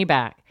your money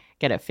back.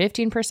 Get a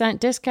 15%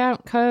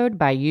 discount code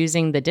by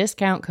using the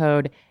discount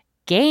code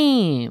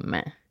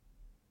GAME.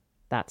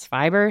 That's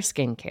Fiber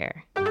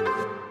Skincare.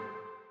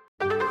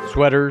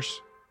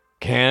 Sweaters,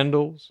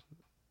 candles,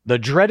 the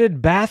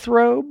dreaded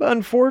bathrobe.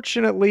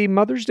 Unfortunately,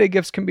 Mother's Day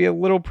gifts can be a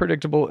little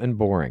predictable and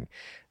boring.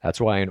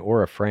 That's why an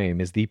Aura frame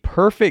is the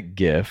perfect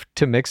gift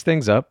to mix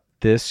things up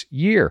this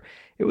year.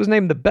 It was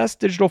named the best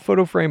digital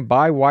photo frame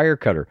by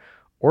Wirecutter.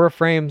 Aura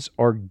frames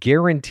are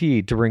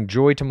guaranteed to bring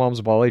joy to moms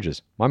of all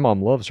ages. My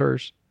mom loves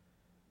hers.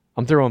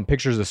 I'm throwing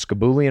pictures of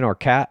Skaboolian, our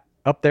cat,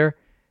 up there.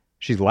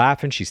 She's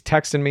laughing. She's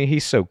texting me.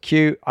 He's so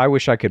cute. I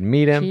wish I could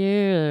meet him.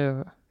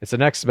 Cute. It's the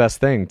next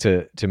best thing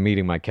to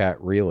meeting my cat,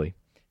 really.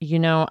 You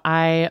know,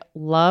 I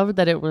love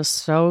that it was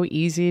so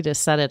easy to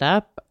set it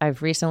up.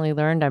 I've recently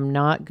learned I'm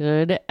not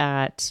good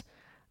at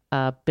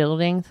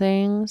building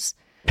things.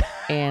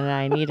 And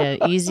I need an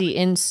easy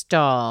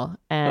install.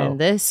 And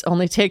this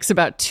only takes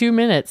about 2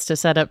 minutes to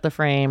set up the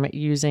frame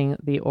using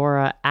the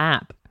Aura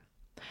app.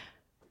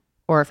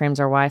 Aura frames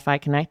are Wi-Fi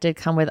connected,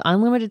 come with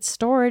unlimited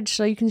storage,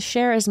 so you can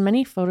share as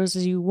many photos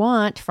as you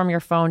want from your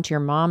phone to your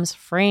mom's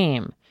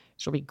frame.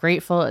 She'll be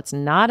grateful it's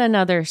not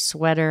another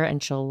sweater,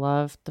 and she'll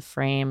love the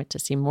frame to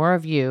see more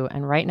of you.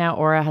 And right now,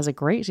 Aura has a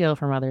great deal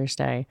for Mother's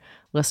Day.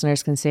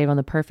 Listeners can save on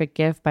the perfect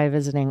gift by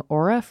visiting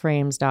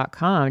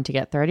auraframes.com to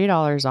get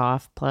 $30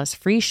 off plus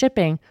free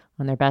shipping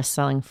on their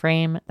best-selling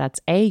frame.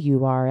 That's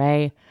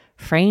AURA,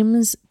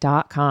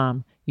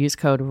 frames.com. Use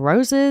code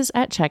ROSES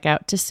at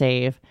checkout to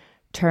save.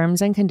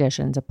 Terms and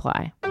conditions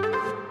apply.